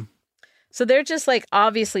with that. So they're just like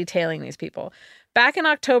obviously tailing these people. Back in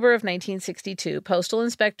October of 1962, Postal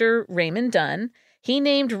Inspector Raymond Dunn, he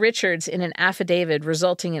named Richards in an affidavit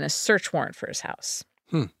resulting in a search warrant for his house.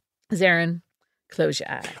 Zarin, close your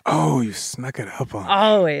eyes. Oh, you snuck it up on me.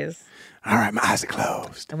 Always. All right, my eyes are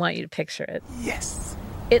closed. I want you to picture it. Yes.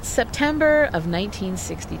 It's September of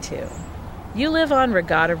 1962. You live on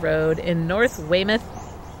Regatta Road in North Weymouth,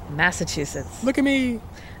 Massachusetts. Look at me.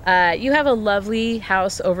 You have a lovely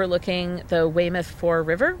house overlooking the Weymouth Fore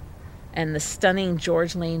River and the stunning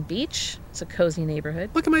George Lane Beach. It's a cozy neighborhood.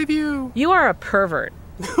 Look at my view. You are a pervert.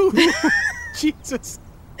 Jesus.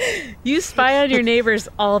 You spy on your neighbors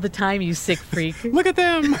all the time, you sick freak. Look at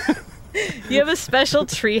them. You have a special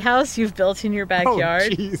treehouse you've built in your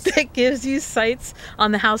backyard that gives you sights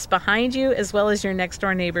on the house behind you as well as your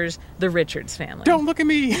next-door neighbors, the Richards family. Don't look at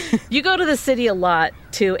me. You go to the city a lot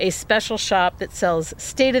to a special shop that sells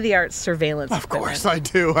state-of-the-art surveillance Of course I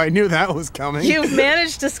do. I knew that was coming. You've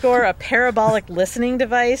managed to score a parabolic listening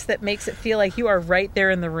device that makes it feel like you are right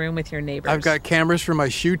there in the room with your neighbors. I've got cameras for my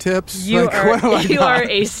shoe tips. You are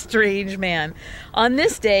a strange man. On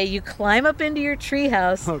this day, you climb up into your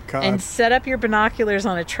treehouse and set up your binoculars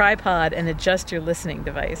on a tripod and adjust your listening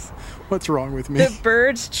device. What's wrong with me? The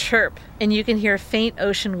birds chirp, and you can hear faint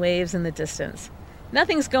ocean waves in the distance.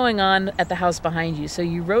 Nothing's going on at the house behind you, so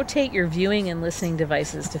you rotate your viewing and listening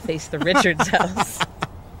devices to face the Richards house.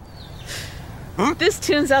 This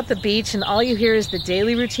tunes out the beach, and all you hear is the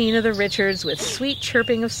daily routine of the Richards with sweet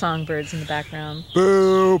chirping of songbirds in the background.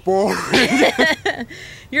 Boo, boring.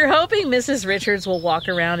 You're hoping Mrs. Richards will walk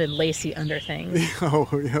around in lacy underthings.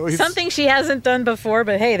 Something she hasn't done before,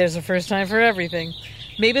 but hey, there's a first time for everything.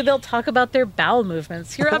 Maybe they'll talk about their bowel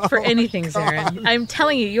movements. You're up for anything, Zarin. I'm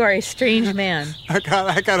telling you, you are a strange man. I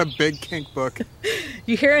got a big kink book.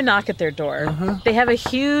 You hear a knock at their door. They have a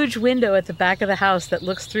huge window at the back of the house that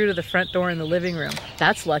looks through to the front door in the living room.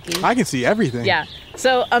 That's lucky. I can see everything. Yeah.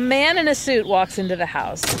 So a man in a suit walks into the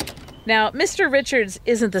house. Now, Mr. Richards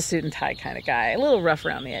isn't the suit and tie kind of guy, a little rough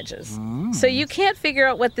around the edges. So you can't figure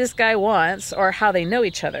out what this guy wants or how they know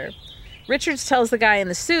each other. Richards tells the guy in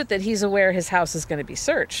the suit that he's aware his house is going to be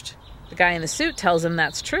searched. The guy in the suit tells him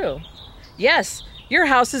that's true. Yes, your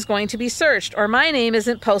house is going to be searched, or my name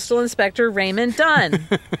isn't Postal Inspector Raymond Dunn.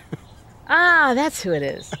 That's who it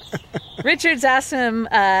is. Richards asks him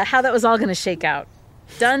how that was all going to shake out.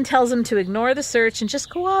 Dunn tells him to ignore the search and just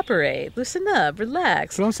cooperate, loosen up,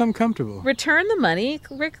 relax. Put on something comfortable. Return the money,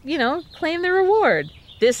 claim the reward.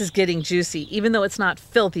 This is getting juicy, even though it's not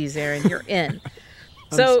filthy, Zarin. You're in.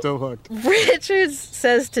 I'm still hooked. Richards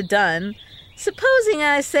says to Dunn, supposing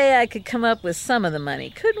I say I could come up with some of the money,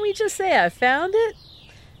 couldn't we just say I found it?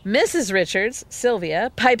 Mrs. Richards,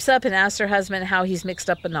 Sylvia, pipes up and asks her husband how he's mixed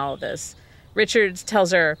up in all of this. Richards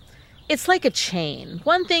tells her, it's like a chain.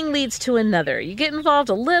 One thing leads to another. You get involved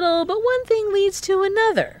a little, but one thing leads to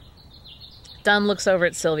another. Dunn looks over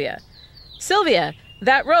at Sylvia. Sylvia,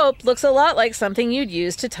 that rope looks a lot like something you'd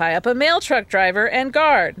use to tie up a mail truck driver and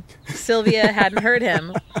guard. Sylvia hadn't heard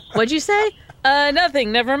him. What'd you say?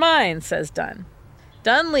 Nothing, never mind, says Dunn.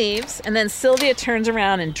 Dunn leaves, and then Sylvia turns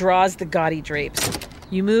around and draws the gaudy drapes.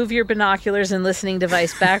 You move your binoculars and listening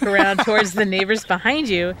device back around towards the neighbors behind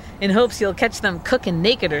you in hopes you'll catch them cooking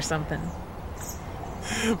naked or something.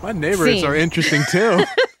 My neighbors are interesting, too.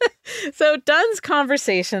 So Dunn's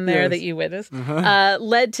conversation there that you witnessed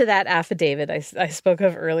led to that affidavit I spoke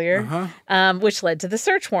of earlier, which led to the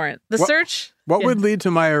search warrant. What would lead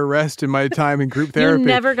to my arrest in my time in group therapy? You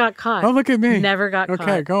never got caught. Oh, look at me. Never got caught.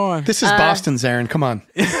 Okay, go on. This is Boston, Zarin. Come on.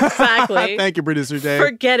 Exactly. Thank you, producer Dave.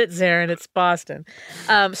 Forget it, Zarin. It's Boston.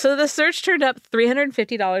 So the search turned up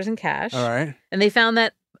 $350 in cash. All right. And they found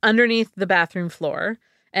that underneath the bathroom floor.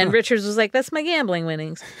 And Richards was like, that's my gambling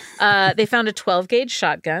winnings. They found a 12-gauge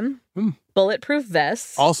shotgun, bulletproof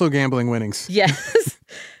vests. Also gambling winnings. Yes.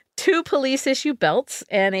 2 police-issue belts,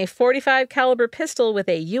 and a .45 caliber pistol with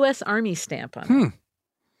a U.S. Army stamp on it.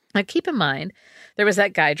 Now, keep in mind, there was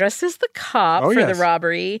that guy dressed as the cop for the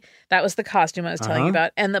robbery. That was the costume I was telling you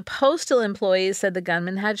about. And the postal employees said the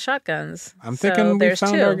gunman had shotguns. I'm thinking we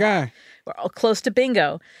found our guy. We're all close to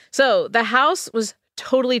bingo. So the house was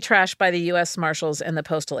totally trashed by the U.S. Marshals and the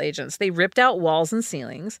postal agents. They ripped out walls and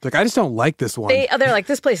ceilings. Like, I just don't like this one. They're like,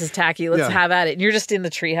 this place is tacky. Let's have at it. And you're just in the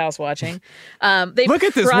treehouse watching. They Look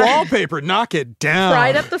at this wallpaper. Knock it down.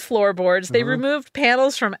 Pried up the floorboards. They removed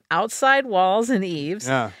panels from outside walls and eaves.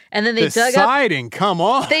 Yeah. And then they dug siding. Come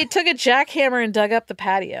on. They took a jackhammer and dug up the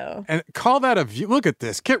patio. And call that a view. Look at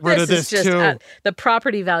this. Get rid of this too. The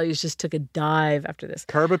property values just took a dive after this.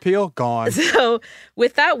 Curb appeal, gone. So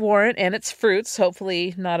with that warrant and its fruits, hopefully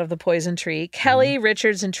not of the poison tree, Kelly,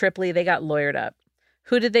 Richards, and Tripley, they got lawyered up.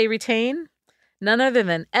 Who did they retain? None other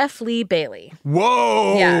than F. Lee Bailey.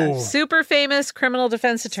 Whoa! Yeah, super famous criminal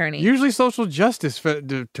defense attorney. Usually social justice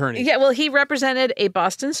attorney. Yeah, well, he represented a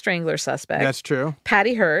Boston Strangler suspect. That's true.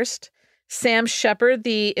 Patty Hearst, Sam Shepard,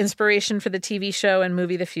 the inspiration for the TV show and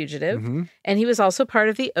movie The Fugitive, and he was also part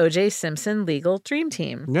of the O.J. Simpson legal dream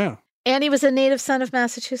team. Yeah. And he was a native son of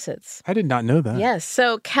Massachusetts. I did not know that. Yes.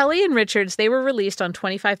 So Kelly and Richards, they were released on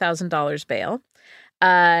 $25,000 bail.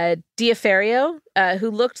 Diafario, who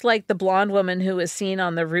looked like the blonde woman who was seen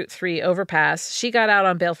on the Route 3 overpass, she got out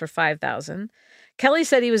on bail for $5,000. Kelly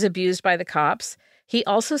said he was abused by the cops. He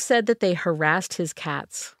also said that they harassed his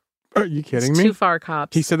cats. Are you kidding me? Too far,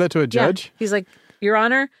 cops. He said that to a judge? Yeah. He's like, Your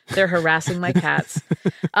Honor, they're harassing my cats.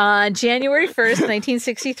 On January 1st,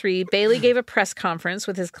 1963, Bailey gave a press conference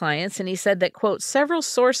with his clients, and he said that, quote, several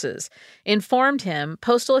sources informed him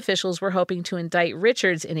postal officials were hoping to indict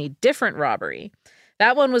Richards in a different robbery.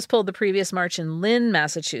 That one was pulled the previous March in Lynn,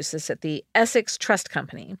 Massachusetts at the Essex Trust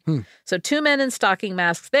Company. So 2 men in stocking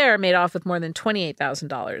masks there made off with more than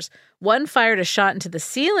 $28,000. One fired a shot into the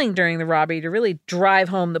ceiling during the robbery to really drive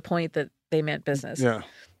home the point that they meant business. Yeah.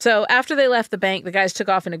 So after they left the bank, the guys took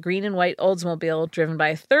off in a green and white Oldsmobile driven by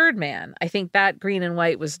a third man. I think that green and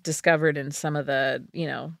white was discovered in some of the,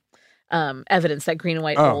 evidence, that green and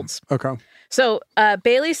white Olds. Okay. So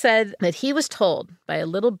Bailey said that he was told by a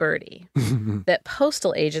little birdie that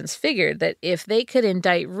postal agents figured that if they could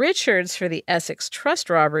indict Richards for the Essex Trust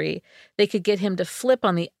robbery, they could get him to flip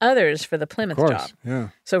on the others for the Plymouth job. Yeah.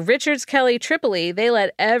 So Richards, Kelly, Tripoli, they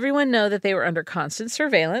let everyone know that they were under constant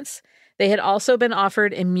surveillance. They had also been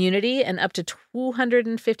offered immunity and up to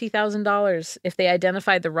 $250,000 if they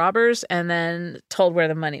identified the robbers and then told where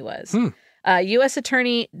the money was. U.S.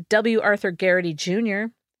 Attorney W. Arthur Garrity Jr.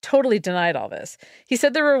 totally denied all this. He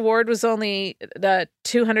said the reward was only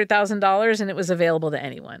 $200,000 and it was available to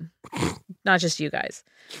anyone, not just you guys.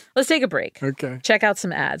 Let's take a break. Okay. Check out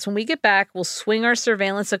some ads. When we get back, we'll swing our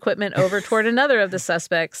surveillance equipment over toward another of the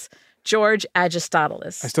suspects, George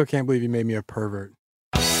Agistopoulos. I still can't believe you made me a pervert.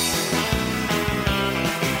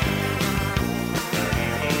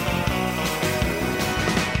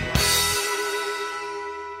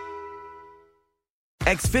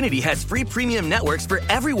 Xfinity has free premium networks for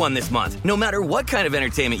everyone this month, no matter what kind of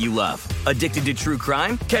entertainment you love. Addicted to true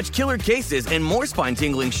crime? Catch killer cases and more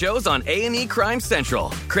spine-tingling shows on A&E Crime Central.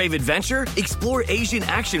 Crave adventure? Explore Asian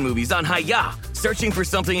action movies on Hi-Ya. Searching for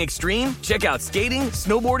something extreme? Check out skating,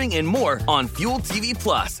 snowboarding, and more on Fuel TV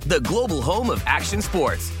Plus, the global home of action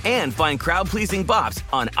sports. And find crowd-pleasing bops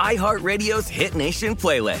on iHeartRadio's Hit Nation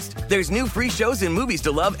playlist. There's new free shows and movies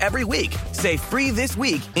to love every week. Say free this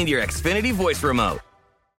week into your Xfinity voice remote.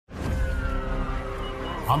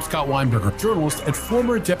 I'm Scott Weinberger, journalist and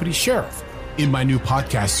former deputy sheriff. In my new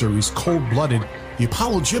podcast series, Cold Blooded, The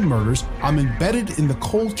Apollo Gym Murders, I'm embedded in the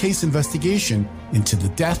cold case investigation into the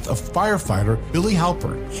death of firefighter Billy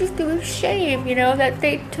Halpern. Just a shame, that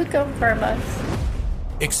they took him from us.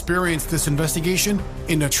 Experience this investigation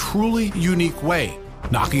in a truly unique way,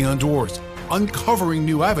 knocking on doors, uncovering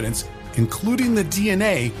new evidence, including the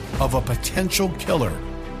DNA of a potential killer.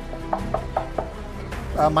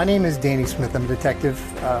 My name is Danny Smith. I'm a detective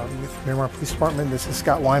with Miramar Police Department. This is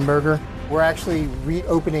Scott Weinberger. We're actually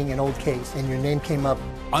reopening an old case, and your name came up.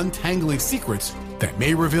 Untangling secrets that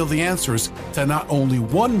may reveal the answers to not only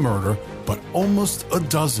one murder, but almost a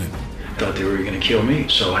dozen. I thought they were going to kill me,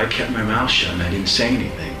 so I kept my mouth shut and I didn't say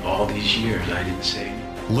anything. All these years, I didn't say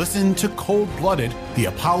anything. Listen to Cold Blooded, The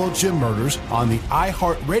Apollo Gym Murders on the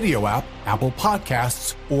iHeartRadio app, Apple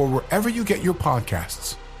Podcasts, or wherever you get your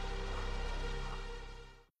podcasts.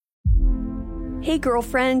 Hey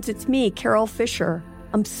girlfriends, it's me, Carol Fisher.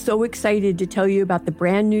 I'm so excited to tell you about the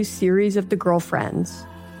brand new series of The Girlfriends.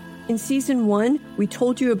 In season 1, we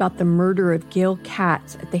told you about the murder of Gail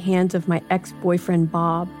Katz at the hands of my ex-boyfriend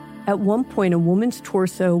Bob. At one point, a woman's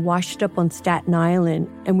torso washed up on Staten Island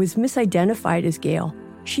and was misidentified as Gail.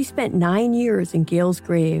 She spent 9 years in Gail's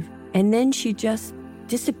grave, and then she just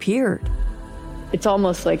disappeared. It's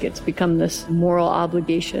almost like it's become this moral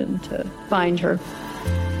obligation to find her.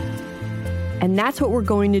 And that's what we're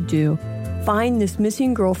going to do. Find this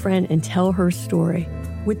missing girlfriend and tell her story.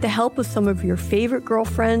 With the help of some of your favorite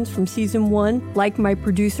girlfriends from season 1, like my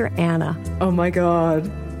producer, Anna. Oh my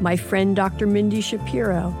God. My friend, Dr. Mindy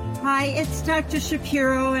Shapiro. Hi, it's Dr.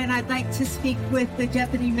 Shapiro, and I'd like to speak with the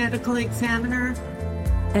deputy medical examiner.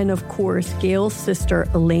 And of course, Gail's sister,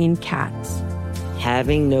 Elaine Katz.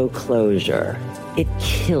 Having no closure, it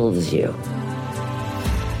kills you.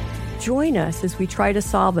 Join us as we try to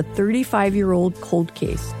solve a 35-year-old cold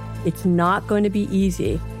case. It's not going to be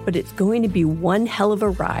easy, but it's going to be one hell of a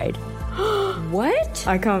ride. What?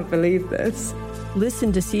 I can't believe this.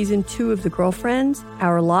 Listen to season 2 of The Girlfriends,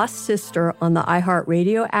 Our Lost Sister on the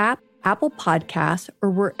iHeartRadio app, Apple Podcasts, or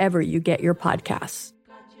wherever you get your podcasts.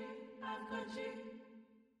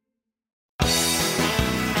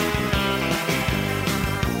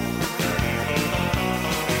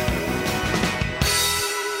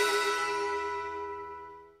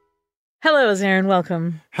 Hello, Aaron.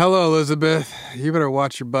 Welcome. Hello, Elizabeth. You better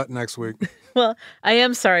watch your butt next week. Well, I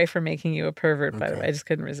am sorry for making you a pervert, by the way. I just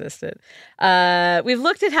couldn't resist it. We've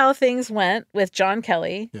looked at how things went with John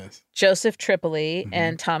Kelly, yes, Joseph Tripoli,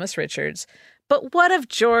 and Thomas Richards. But what of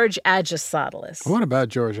George Agistopoulos? What about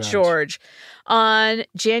George? George. On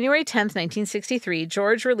January 10th, 1963,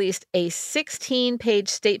 George released a 16-page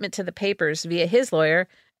statement to the papers via his lawyer,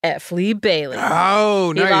 F. Lee Bailey.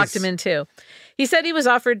 Oh, nice. He locked him in, too. He said he was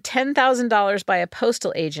offered $10,000 by a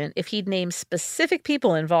postal agent if he'd name specific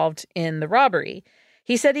people involved in the robbery.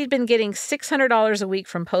 He said he'd been getting $600 a week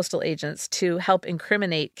from postal agents to help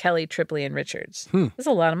incriminate Kelly, Tripoli, and Richards. That's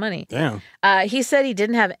a lot of money. Damn. He said he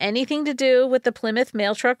didn't have anything to do with the Plymouth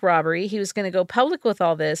mail truck robbery. He was going to go public with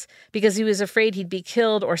all this because he was afraid he'd be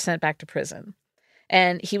killed or sent back to prison.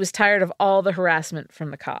 And he was tired of all the harassment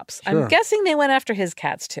from the cops. Sure. I'm guessing they went after his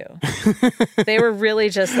cats, too. They were really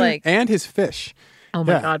just like... And his fish. Oh,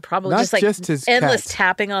 my God. Probably not just like his endless cats.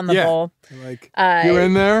 tapping on the bowl. Like, you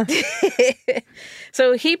in there?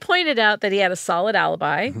 So he pointed out that he had a solid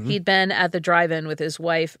alibi. He'd been at the drive-in with his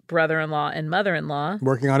wife, brother-in-law, and mother-in-law.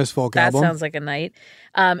 Working on his folk album. album. That sounds like a night.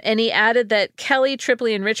 And he added that Kelly,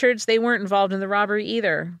 Tripoli, and Richards, they weren't involved in the robbery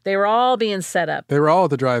either. They were all being set up. They were all at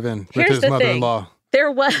the drive-in with his mother-in-law. They're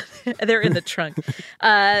in the trunk.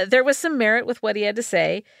 There was some merit with what he had to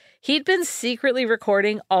say. He'd been secretly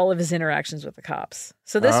recording all of his interactions with the cops.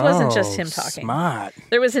 So this wasn't just him talking. Smart.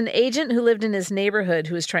 There was an agent who lived in his neighborhood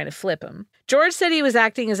who was trying to flip him. George said he was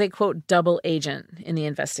acting as a, quote, double agent in the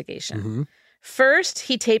investigation. First,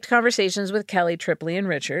 he taped conversations with Kelly, Tripoli, and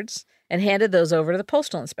Richards. and handed those over to the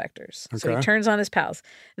postal inspectors. So he Okay. turns on his pals.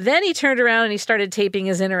 Then he turned around and he started taping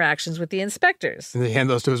his interactions with the inspectors. And they hand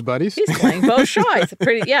those to his buddies? He's playing both sides.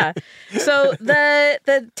 So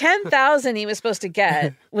the 10,000 he was supposed to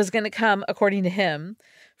get was going to come, according to him,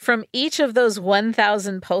 from each of those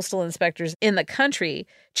 1,000 postal inspectors in the country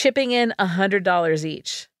chipping in $100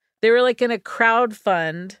 each. They were like going to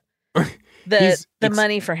crowdfund the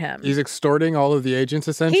money for him. He's extorting all of the agents,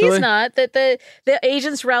 essentially? He's not. The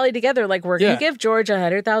agents rallied together, like, we're going to give George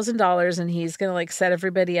 $100,000 and he's going to like set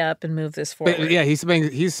everybody up and move this forward. But, yeah,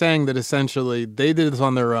 he's saying that essentially they did this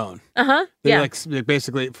on their own. They like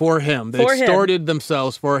basically for him. They extorted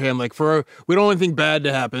themselves for him. Like, we don't want anything bad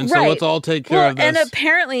to happen, so let's all take care of this. And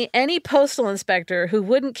apparently any postal inspector who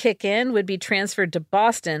wouldn't kick in would be transferred to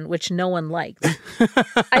Boston, which no one liked.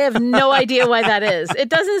 I have no idea why that is. It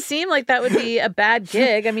doesn't seem like that would be a bad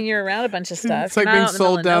gig. I mean, you're around a bunch of stuff. It's like being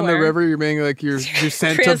sold down the river. You're being like you're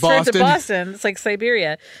sent to Boston. Transferred to Boston. It's like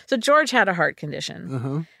Siberia. So George had a heart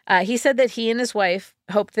condition. He said that he and his wife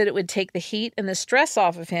hoped that it would take the heat and the stress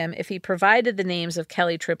off of him if he provided the names of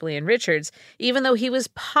Kelly, Tripoli, and Richards, even though he was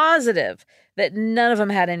positive that none of them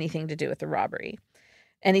had anything to do with the robbery.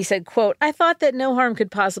 And he said, quote, I thought that no harm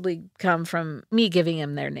could possibly come from me giving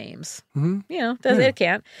him their names. It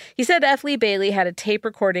can't. He said F. Lee Bailey had a tape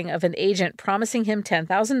recording of an agent promising him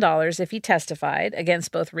 $10,000 if he testified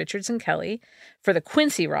against both Richards and Kelly for the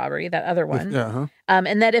Quincy robbery, that other one.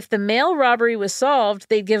 And that if the mail robbery was solved,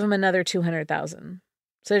 they'd give him another $200,000.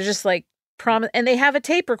 So they're just like promise, and they have a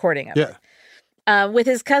tape recording of it. With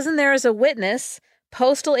his cousin there as a witness,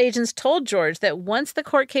 postal agents told George that once the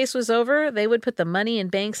court case was over, they would put the money in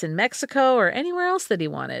banks in Mexico or anywhere else that he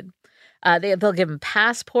wanted. They'll give him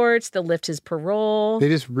passports. They'll lift his parole. They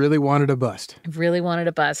just really wanted a bust.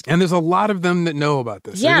 And there's a lot of them that know about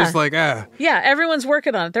this. Yeah. They're just like, Yeah, everyone's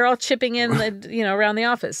working on it. They're all chipping in, around the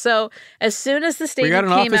office. So as soon as the statement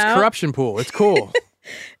came out... We got an office corruption pool. It's cool.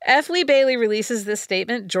 F. Lee Bailey releases this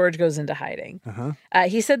statement. George goes into hiding.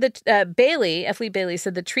 He said that F. Lee Bailey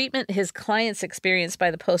said the treatment his clients experienced by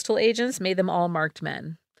the postal agents made them all marked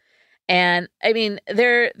men. And I mean,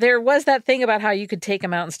 there was that thing about how you could take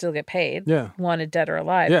them out and still get paid. Wanted dead or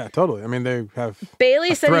alive. Yeah, totally. I mean, they have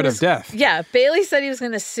Bailey said threat of death. Yeah, Bailey said he was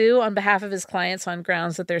going to sue on behalf of his clients on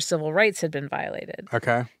grounds that their civil rights had been violated.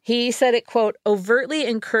 Okay. He said it, quote, overtly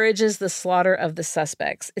encourages the slaughter of the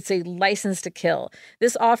suspects. It's a license to kill.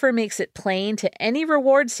 This offer makes it plain to any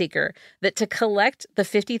reward seeker that to collect the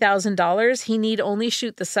 $50,000, he need only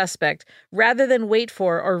shoot the suspect rather than wait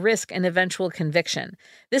for or risk an eventual conviction.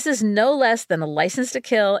 This is no less than a license to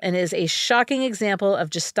kill and is a shocking example of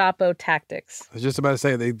Gestapo tactics. I was just about to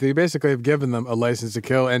say, they basically have given them a license to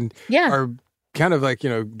kill and are kind of like,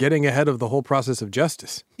 getting ahead of the whole process of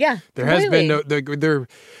justice. Yeah. There has been they're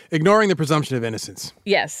ignoring the presumption of innocence.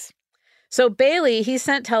 Yes. So Bailey, he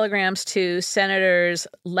sent telegrams to Senators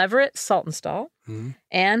Leverett Saltonstall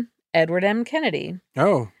and Edward M. Kennedy.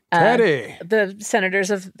 Oh, Teddy. The senators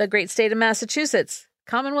of the great state of Massachusetts.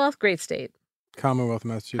 Commonwealth, great state. Commonwealth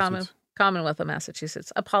of Massachusetts. Commonwealth of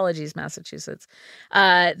Massachusetts. Apologies, Massachusetts.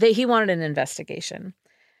 He wanted an investigation.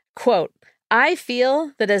 Quote, I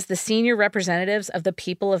feel that as the senior representatives of the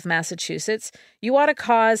people of Massachusetts, you ought to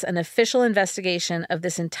cause an official investigation of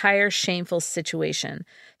this entire shameful situation.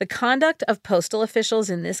 The conduct of postal officials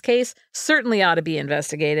in this case certainly ought to be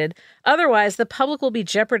investigated. Otherwise, the public will be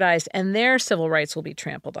jeopardized and their civil rights will be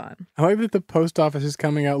trampled on. I like that the post office is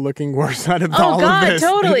coming out looking worse out of all of this.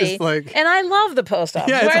 Oh, God, totally. And I love the post office.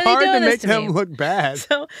 Yeah, it's hard to make them me? look bad.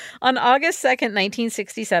 So on August 2nd,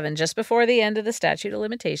 1967, just before the end of the statute of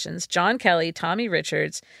limitations, John Kelly, Tommy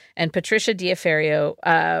Richards, and Patricia Diaferio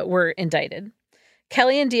were indicted.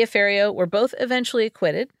 Kelly and Diaferio were both eventually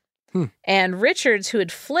acquitted. And Richards, who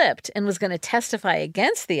had flipped and was going to testify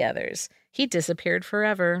against the others, he disappeared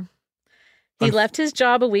forever. He left his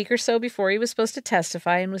job a week or so before he was supposed to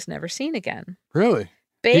testify and was never seen again. Really?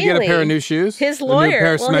 Bailey, did he get a pair of new shoes? His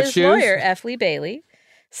lawyer, F. Lee Bailey,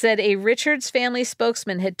 said a Richards family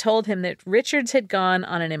spokesman had told him that Richards had gone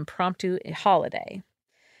on an impromptu holiday.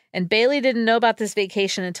 And Bailey didn't know about this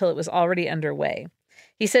vacation until it was already underway.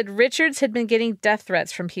 He said Richards had been getting death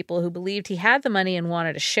threats from people who believed he had the money and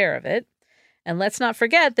wanted a share of it. And let's not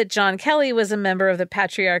forget that John Kelly was a member of the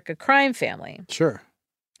Patriarch crime family. Sure.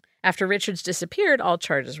 After Richards disappeared, all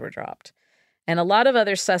charges were dropped. And a lot of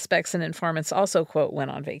other suspects and informants also, quote,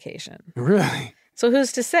 went on vacation. Really? So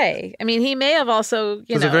who's to say? I mean, he may have also,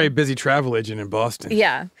 He was a very busy travel agent in Boston.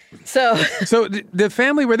 Yeah. So the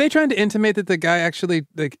family, were they trying to intimate that the guy actually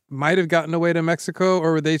might have gotten away to Mexico,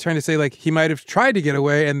 or were they trying to say he might have tried to get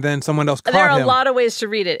away and then someone else caught him? There are a lot of ways to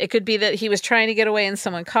read it. It could be that he was trying to get away and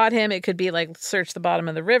someone caught him. It could be search the bottom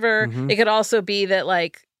of the river. Mm-hmm. It could also be that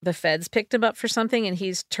the feds picked him up for something and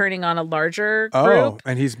he's turning on a larger group. Oh,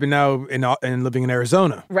 and he's been now in living in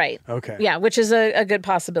Arizona. Right. Okay. Yeah, which is a good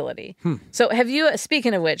possibility. So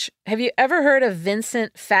speaking of which, have you ever heard of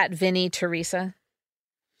Vincent Fat Vinny Teresa?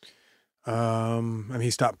 He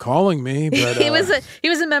stopped calling me, but he was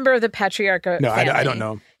a member of the Patriarca family. I don't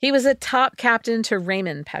know. He was a top captain to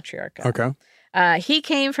Raymond Patriarca. Okay. He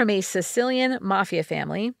came from a Sicilian mafia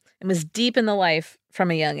family and was deep in the life from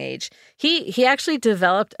a young age. He actually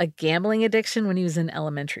developed a gambling addiction when he was in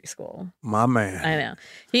elementary school. My man. I know.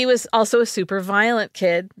 He was also a super violent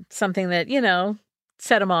kid, something that,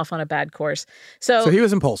 set him off on a bad course. So he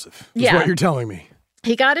was impulsive, is what you're telling me.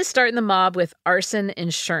 He got his start in the mob with arson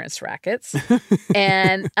insurance rackets,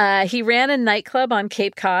 and he ran a nightclub on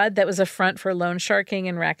Cape Cod that was a front for loan sharking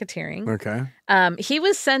and racketeering. Okay. He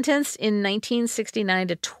was sentenced in 1969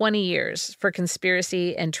 to 20 years for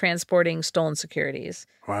conspiracy and transporting stolen securities.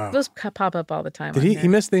 Wow. Those pop up all the time. Did he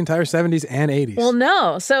missed the entire 70s and 80s? Well,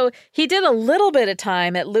 no. So he did a little bit of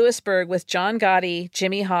time at Lewisburg with John Gotti,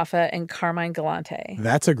 Jimmy Hoffa, and Carmine Galante.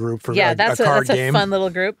 That's a group for that's a card game. A fun little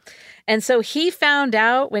group. And so he found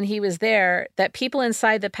out when he was there that people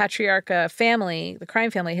inside the Patriarca family, the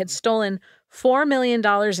crime family, had stolen $4 million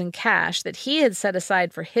in cash that he had set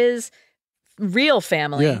aside for his real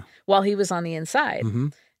family while he was on the inside. Mm-hmm.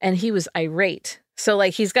 And he was irate. So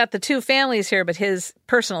he's got the two families here, but his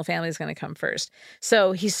personal family is going to come first.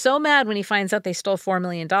 So he's so mad when he finds out they stole $4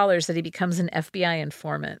 million that he becomes an FBI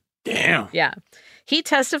informant. Damn. Yeah. He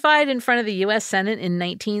testified in front of the U.S. Senate in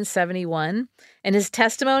 1971, and his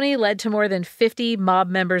testimony led to more than 50 mob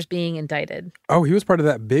members being indicted. Oh, he was part of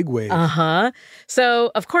that big wave. Uh-huh.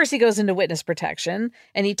 So, of course, he goes into witness protection,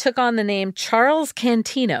 and he took on the name Charles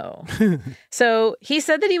Cantino. So he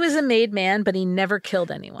said that he was a made man, but he never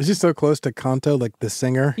killed anyone. Is he so close to Canto, the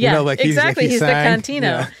singer? Yeah, exactly. He's the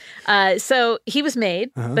Cantino. Yeah. So he was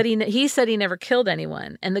made, but he said he never killed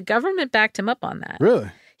anyone, and the government backed him up on that.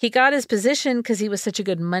 Really? He got his position because he was such a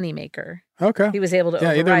good moneymaker. Okay. He was able to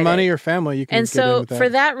override either money it. or family. You can and get so in with that. For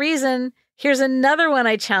that reason, here's another one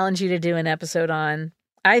I challenge you to do an episode on.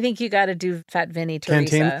 I think you got to do Fat Vinny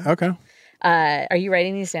Teresa. Canteen? Okay. Are you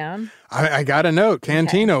writing these down? I got a note.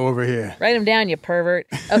 Cantino over here. Write them down, you pervert.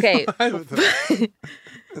 Okay.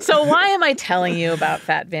 So why am I telling you about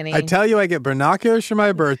Fat Vinny? I tell you I get binoculars for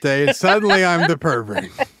my birthday, and suddenly I'm the pervert.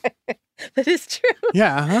 That is true.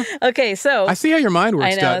 Yeah. Uh-huh. Okay, so I see how your mind works. I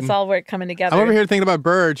know Dutton. it's all work coming together. I'm over here thinking about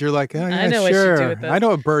birds. You're like, oh, yeah, I know sure. what you do with this. I know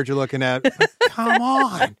what bird you're looking at. Come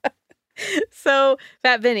on. So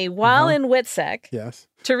Fat Vinny, while in WITSEC, yes,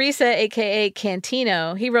 Teresa, a.k.a.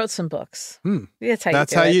 Cantino, he wrote some books.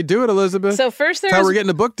 That's how you do it, Elizabeth. So first That's how we're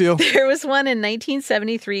getting a book deal. There was one in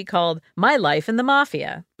 1973 called My Life in the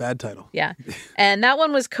Mafia. Bad title. Yeah. And that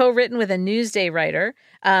one was co-written with a Newsday writer.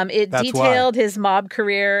 It detailed his mob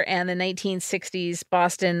career and the 1960s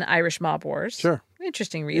Boston Irish mob wars. Sure.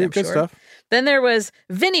 Interesting read, I'm good sure. stuff. Then there was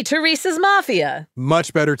Vinny Teresa's Mafia.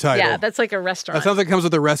 Much better title. Yeah, that's like a restaurant. That sounds like it comes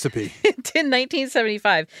with a recipe. In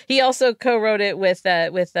 1975. He also co-wrote it with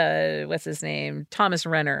what's his name? Thomas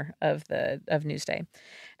Renner of Newsday.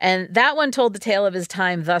 And that one told the tale of his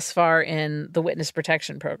time thus far in the witness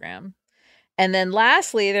protection program. And then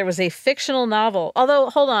lastly, there was a fictional novel.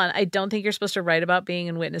 Although, hold on, I don't think you're supposed to write about being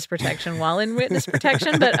in witness protection while in witness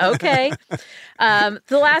protection, but okay. The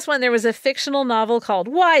last one, there was a fictional novel called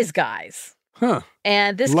Wise Guys. Huh.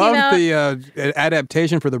 And this Love came out... the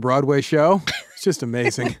adaptation for the Broadway show. It's just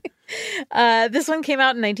amazing. This one came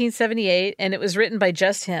out in 1978, and it was written by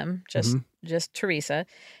just him, just Teresa.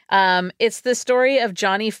 It's the story of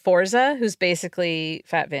Johnny Forza, who's basically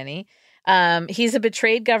Fat Vinny. He's a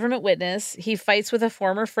betrayed government witness. He fights with a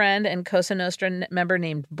former friend and Cosa Nostra member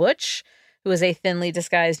named Butch, who is a thinly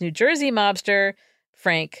disguised New Jersey mobster,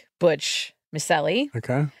 Frank Butch Miscelli.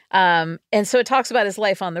 Okay. And so it talks about his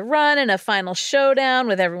life on the run and a final showdown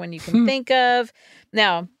with everyone you can think of.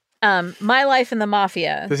 Now, My Life in the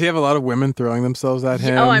Mafia. Does he have a lot of women throwing themselves at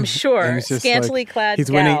him? Oh, I'm sure. Scantily clad he's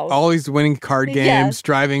gals. winning card games, Yes.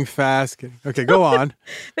 driving fast. Okay, go on.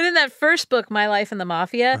 But in that first book, My Life in the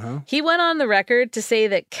Mafia, he went on the record to say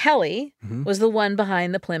that Kelly was the one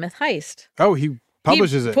behind the Plymouth heist. Oh, he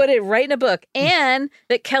publishes it. Put it right in a book, and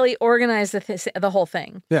that Kelly organized the whole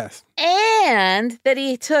thing. Yes. and that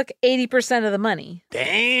he took 80% of the money. Damn.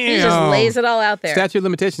 He just lays it all out there. Statute of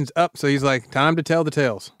limitations up, so he's like, time to tell the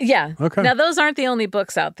tales. Yeah. Okay. Now, those aren't the only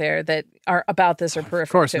books out there that are about this or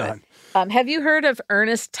peripheral to it. Of course not. Have you heard of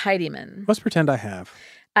Ernest Tidyman? Let's pretend I have.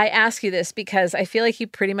 I ask you this because I feel like you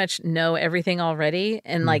pretty much know everything already.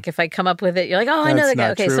 And like, if I come up with it, you're like, oh, I know that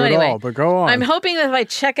guy. Okay, so anyway. All, but go on. I'm hoping that if I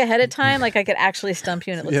check ahead of time, like I could actually stump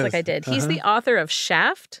you and it looks like I did. He's the author of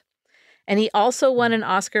Shaft. And he also won an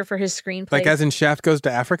Oscar for his screenplay. Like as in Shaft Goes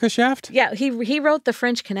to Africa Shaft? Yeah, he wrote The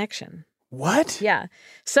French Connection. What? Yeah.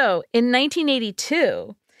 So in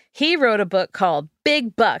 1982, he wrote a book called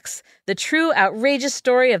Big Bucks, The True Outrageous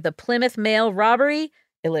Story of the Plymouth Mail Robbery,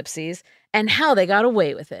 ellipses, and How They Got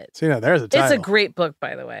Away with It. See, now there's a title. It's a great book,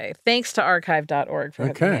 by the way. Thanks to archive.org for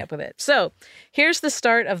hooking me up with it. So here's the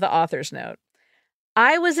start of the author's note.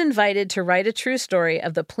 I was invited to write a true story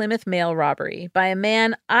of the Plymouth Mail robbery by a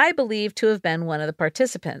man I believe to have been one of the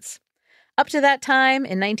participants. Up to that time,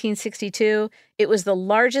 in 1962, it was the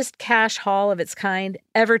largest cash haul of its kind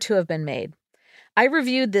ever to have been made. I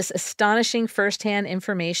reviewed this astonishing firsthand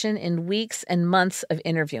information in weeks and months of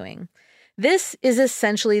interviewing. This is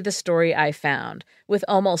essentially the story I found, with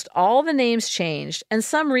almost all the names changed and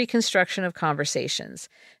some reconstruction of conversations.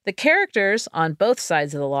 The characters on both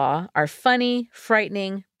sides of the law are funny,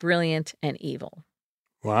 frightening, brilliant, and evil.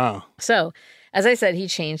 Wow. So, as I said, he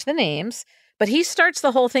changed the names, but he starts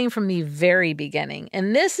the whole thing from the very beginning.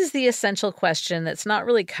 And this is the essential question that's not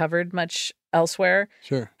really covered much elsewhere.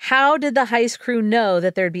 Sure. How did the heist crew know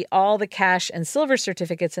that there'd be all the cash and silver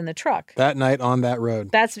certificates in the truck? That night on that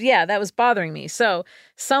road. That was bothering me. So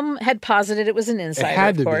some had posited it was an insider, it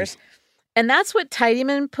had of course. And that's what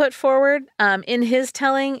Tidyman put forward. In his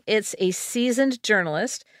telling, it's a seasoned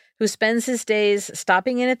journalist who spends his days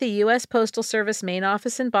stopping in at the U.S. Postal Service main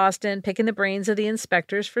office in Boston, picking the brains of the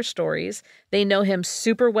inspectors for stories. They know him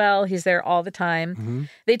super well. He's there all the time. Mm-hmm.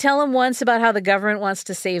 They tell him once about how the government wants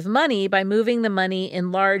to save money by moving the money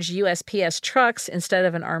in large USPS trucks instead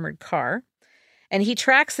of an armored car. And he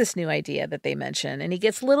tracks this new idea that they mention, and he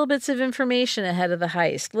gets little bits of information ahead of the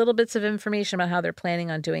heist, little bits of information about how they're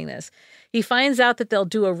planning on doing this. He finds out that they'll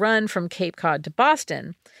do a run from Cape Cod to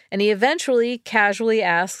Boston, and he eventually casually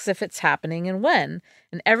asks if it's happening and when.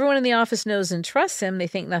 And everyone in the office knows and trusts him. They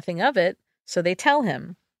think nothing of it, so they tell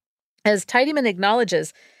him. As Tidyman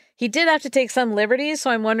acknowledges, he did have to take some liberties,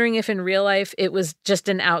 so I'm wondering if in real life it was just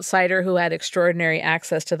an outsider who had extraordinary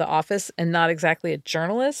access to the office and not exactly a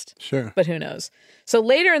journalist. Sure. But who knows? So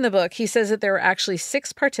later in the book, he says that there were actually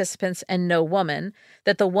 6 participants and no woman,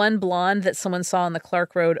 that the one blonde that someone saw on the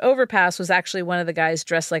Clark Road overpass was actually one of the guys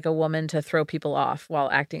dressed like a woman to throw people off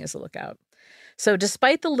while acting as a lookout. So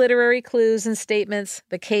despite the literary clues and statements,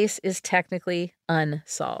 the case is technically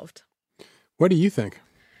unsolved. What do you think?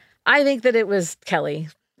 I think that it was Kelly.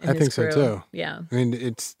 I think so too. Yeah. I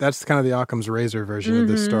mean, that's kind of the Occam's razor version of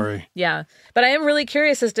this story. Yeah. But I am really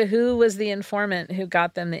curious as to who was the informant who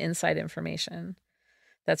got them the inside information.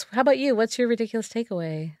 How about you? What's your ridiculous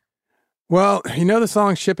takeaway? Well, you know the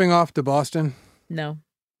song Shipping Off to Boston? No.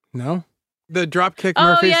 No? The Dropkick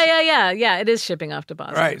Murphys? Yeah. It is shipping off to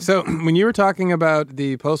Boston. Right. So when you were talking about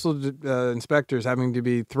the postal inspectors having to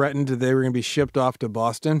be threatened that they were going to be shipped off to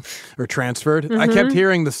Boston or transferred, I kept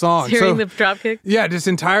hearing the song. Hearing the Dropkick? Yeah, just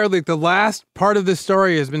entirely. The last part of this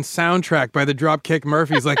story has been soundtracked by the Dropkick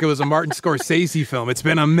Murphys like it was a Martin Scorsese film. It's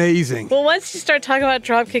been amazing. Well, once you start talking about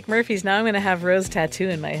Dropkick Murphys, now I'm going to have Rose tattoo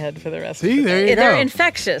in my head for the rest of the day. There you go. They're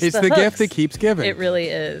infectious. It's the gift that keeps giving. It really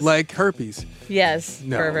is. Like herpes. Yes,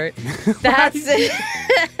 no. Pervert. That's it.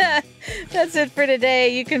 That's it for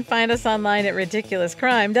today. You can find us online at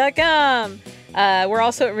ridiculouscrime.com. We're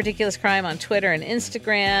also at Ridiculous Crime on Twitter and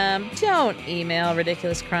Instagram. Don't email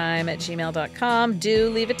ridiculouscrime@gmail.com. Do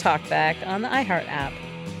leave a talkback on the iHeart app.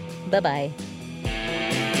 Bye-bye.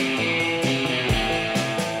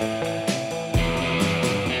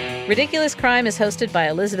 Ridiculous Crime is hosted by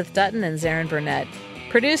Elizabeth Dutton and Zarin Burnett.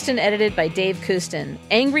 Produced and edited by Dave Kustin,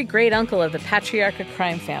 angry great uncle of the Patriarcha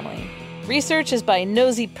crime family. Research is by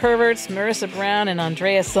nosy perverts Marissa Brown and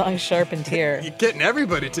Andrea Song-Charpentier. You're getting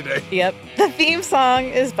everybody today. Yep. The theme song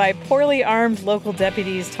is by poorly armed local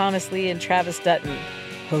deputies Thomas Lee and Travis Dutton.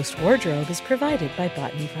 Host wardrobe is provided by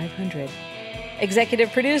Botany 500.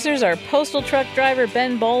 Executive producers are postal truck driver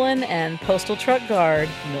Ben Bolin and postal truck guard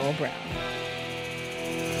Noel Brown.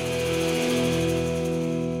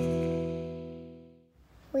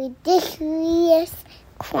 Ridiculous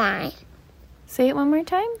crime. Say it one more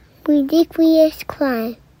time. Ridiculous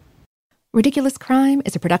crime. Ridiculous Crime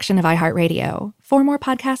is a production of iHeartRadio. For more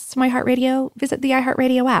podcasts from iHeartRadio, visit the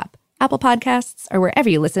iHeartRadio app, Apple Podcasts, or wherever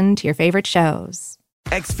you listen to your favorite shows.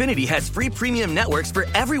 Xfinity has free premium networks for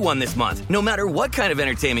everyone this month, no matter what kind of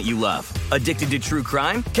entertainment you love. Addicted to true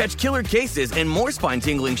crime? Catch killer cases and more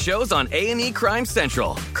spine-tingling shows on A&E Crime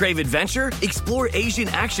Central. Crave adventure? Explore Asian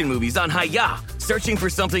action movies on Hi-Ya. Searching for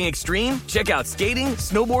something extreme? Check out skating,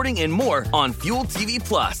 snowboarding, and more on Fuel TV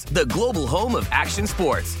Plus, the global home of action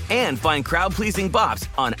sports. And find crowd-pleasing bops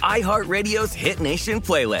on iHeartRadio's Hit Nation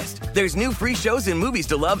playlist. There's new free shows and movies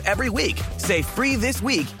to love every week. Say free this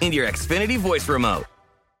week in your Xfinity voice remote.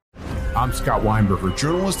 I'm Scott Weinberger,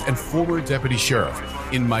 journalist and former deputy sheriff.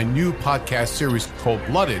 In my new podcast series,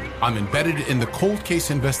 Cold-Blooded, I'm embedded in the cold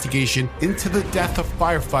case investigation into the death of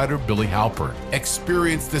firefighter Billy Halpern.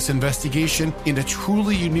 Experience this investigation in a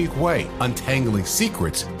truly unique way, untangling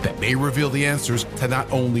secrets that may reveal the answers to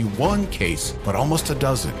not only one case, but almost a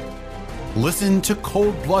dozen. Listen to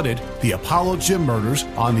Cold-Blooded, the Apollo Gym Murders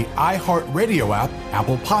on the iHeartRadio app,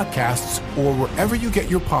 Apple Podcasts, or wherever you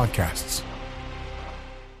get your podcasts.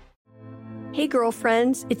 Hey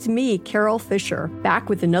girlfriends, it's me, Carol Fisher, back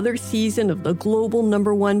with another season of the global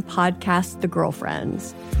 #1 podcast, The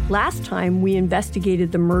Girlfriends. Last time, we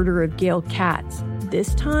investigated the murder of Gail Katz.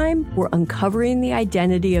 This time, we're uncovering the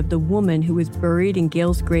identity of the woman who was buried in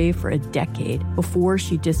Gail's grave for a decade before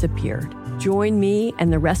she disappeared. Join me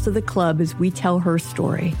and the rest of the club as we tell her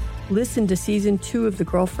story. Listen to Season 2 of The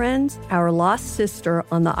Girlfriends, Our Lost Sister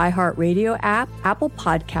on the iHeartRadio app, Apple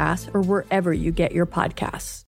Podcasts, or wherever you get your podcasts.